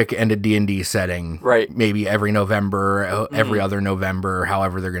Magic and a D&D setting, right, maybe every November, every other November,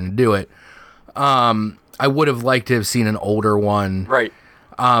 however they're going to do it, I would have liked to have seen an older one. Right.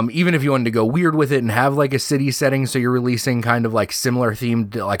 Even if you wanted to go weird with it and have, like, a city setting, so you're releasing kind of, like, similar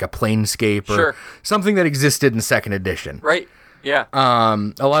themed, like a Planescape or something that existed in 2nd edition. Right. Yeah.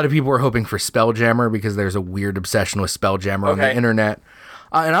 A lot of people were hoping for Spelljammer because there's a weird obsession with Spelljammer on the internet.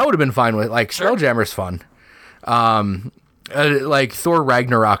 And I would have been fine with it. Like, Spelljammer's fun. Like, Thor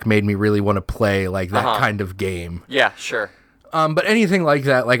Ragnarok made me really want to play, like, that kind of game. Yeah, sure. But anything like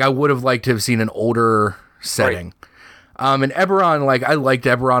that, like, I would have liked to have seen an older setting. Right. And Eberron, like, I liked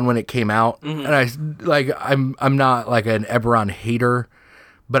Eberron when it came out, and I'm not, like, an Eberron hater,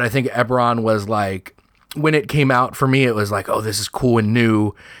 but I think Eberron was, like, when it came out, for me, it was like, oh, this is cool and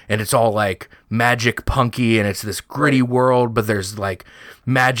new, and it's all, like, magic punky, and it's this gritty world, but there's, like,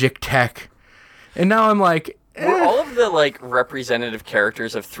 magic tech, and now I'm like... Were all of the, like, representative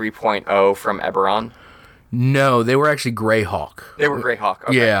characters of 3.0 from Eberron? No, they were actually Greyhawk. They were Greyhawk,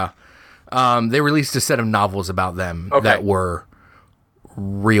 okay. Yeah. They released a set of novels about them that were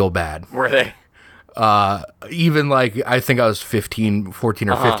real bad. Were they? Even like, I think I was 14 or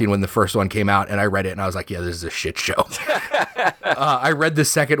 15 when the first one came out, and I read it and I was like, yeah, this is a shit show. I read the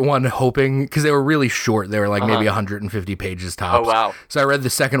second one hoping, because they were really short, they were like maybe 150 pages tops. Oh, wow. So I read the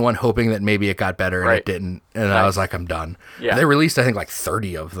second one hoping that maybe it got better, and it didn't, and I was like, I'm done. Yeah. They released, I think, like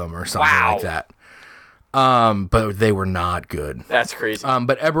 30 of them or something like that. But they were not good. That's crazy.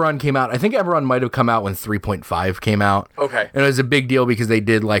 But Eberron came out. I think Eberron might have come out when 3.5 came out. Okay. And it was a big deal because they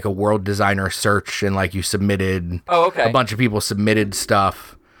did like a world designer search, and like you submitted. Oh, okay. A bunch of people submitted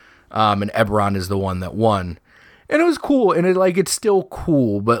stuff. And Eberron is the one that won. And it was cool, and it's still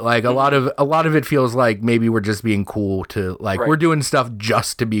cool, but like a lot of it feels like maybe we're just being cool to like we're doing stuff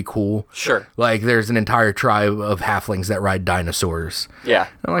just to be cool. Sure. Like there's an entire tribe of halflings that ride dinosaurs. Yeah.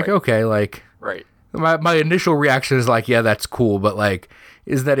 I'm like, okay, like right. My initial reaction is like, yeah, that's cool, but like,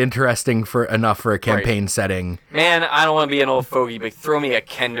 is that interesting enough for a campaign setting? Man, I don't want to be an old fogey, but throw me a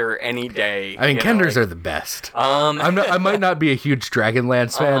Kender any day. I mean, Kenders are the best. I might not be a huge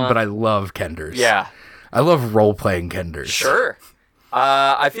Dragonlance fan, but I love Kenders. Yeah. I love role-playing Kenders. Sure.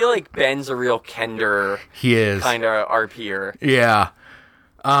 I feel like Ben's a real Kender. He is. Kind of RPer. Yeah.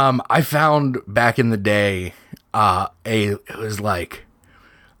 I found back in the day, it was like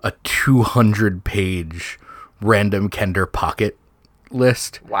a 200-page random Kender pocket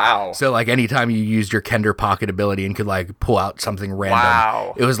list. Wow. So like anytime you used your Kender pocket ability and could like pull out something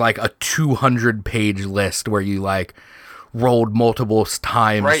random, it was like a 200-page list where you like rolled multiple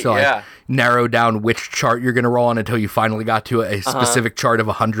times to like narrow down which chart you're going to roll on until you finally got to a specific chart of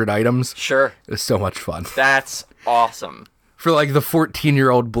 100 items. Sure. It was so much fun. That's awesome. For like the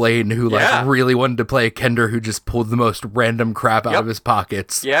 14-year-old Blaine who like really wanted to play a Kender who just pulled the most random crap out of his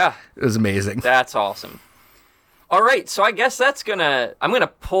pockets. Yeah. It was amazing. That's awesome. All right, so I guess I'm gonna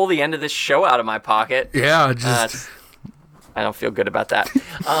pull the end of this show out of my pocket. Yeah, I don't feel good about that.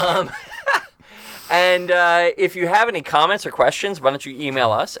 And if you have any comments or questions, why don't you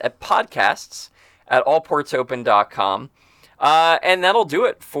email us at podcasts@allportsopen.com. And that'll do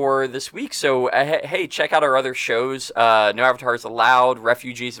it for this week. So, hey, check out our other shows, No Avatars Allowed,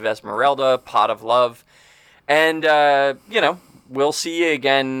 Refugees of Esmeralda, Pot of Love. And, we'll see you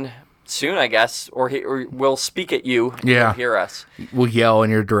again soon, I guess, or we'll speak at you. Yeah. You'll hear us. We'll yell in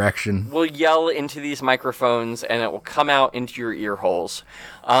your direction. We'll yell into these microphones, and it will come out into your ear holes.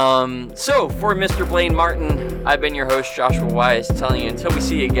 So, for Mr. Blaine Martin, I've been your host, Joshua Wise, telling you until we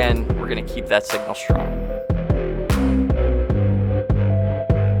see you again, we're going to keep that signal strong.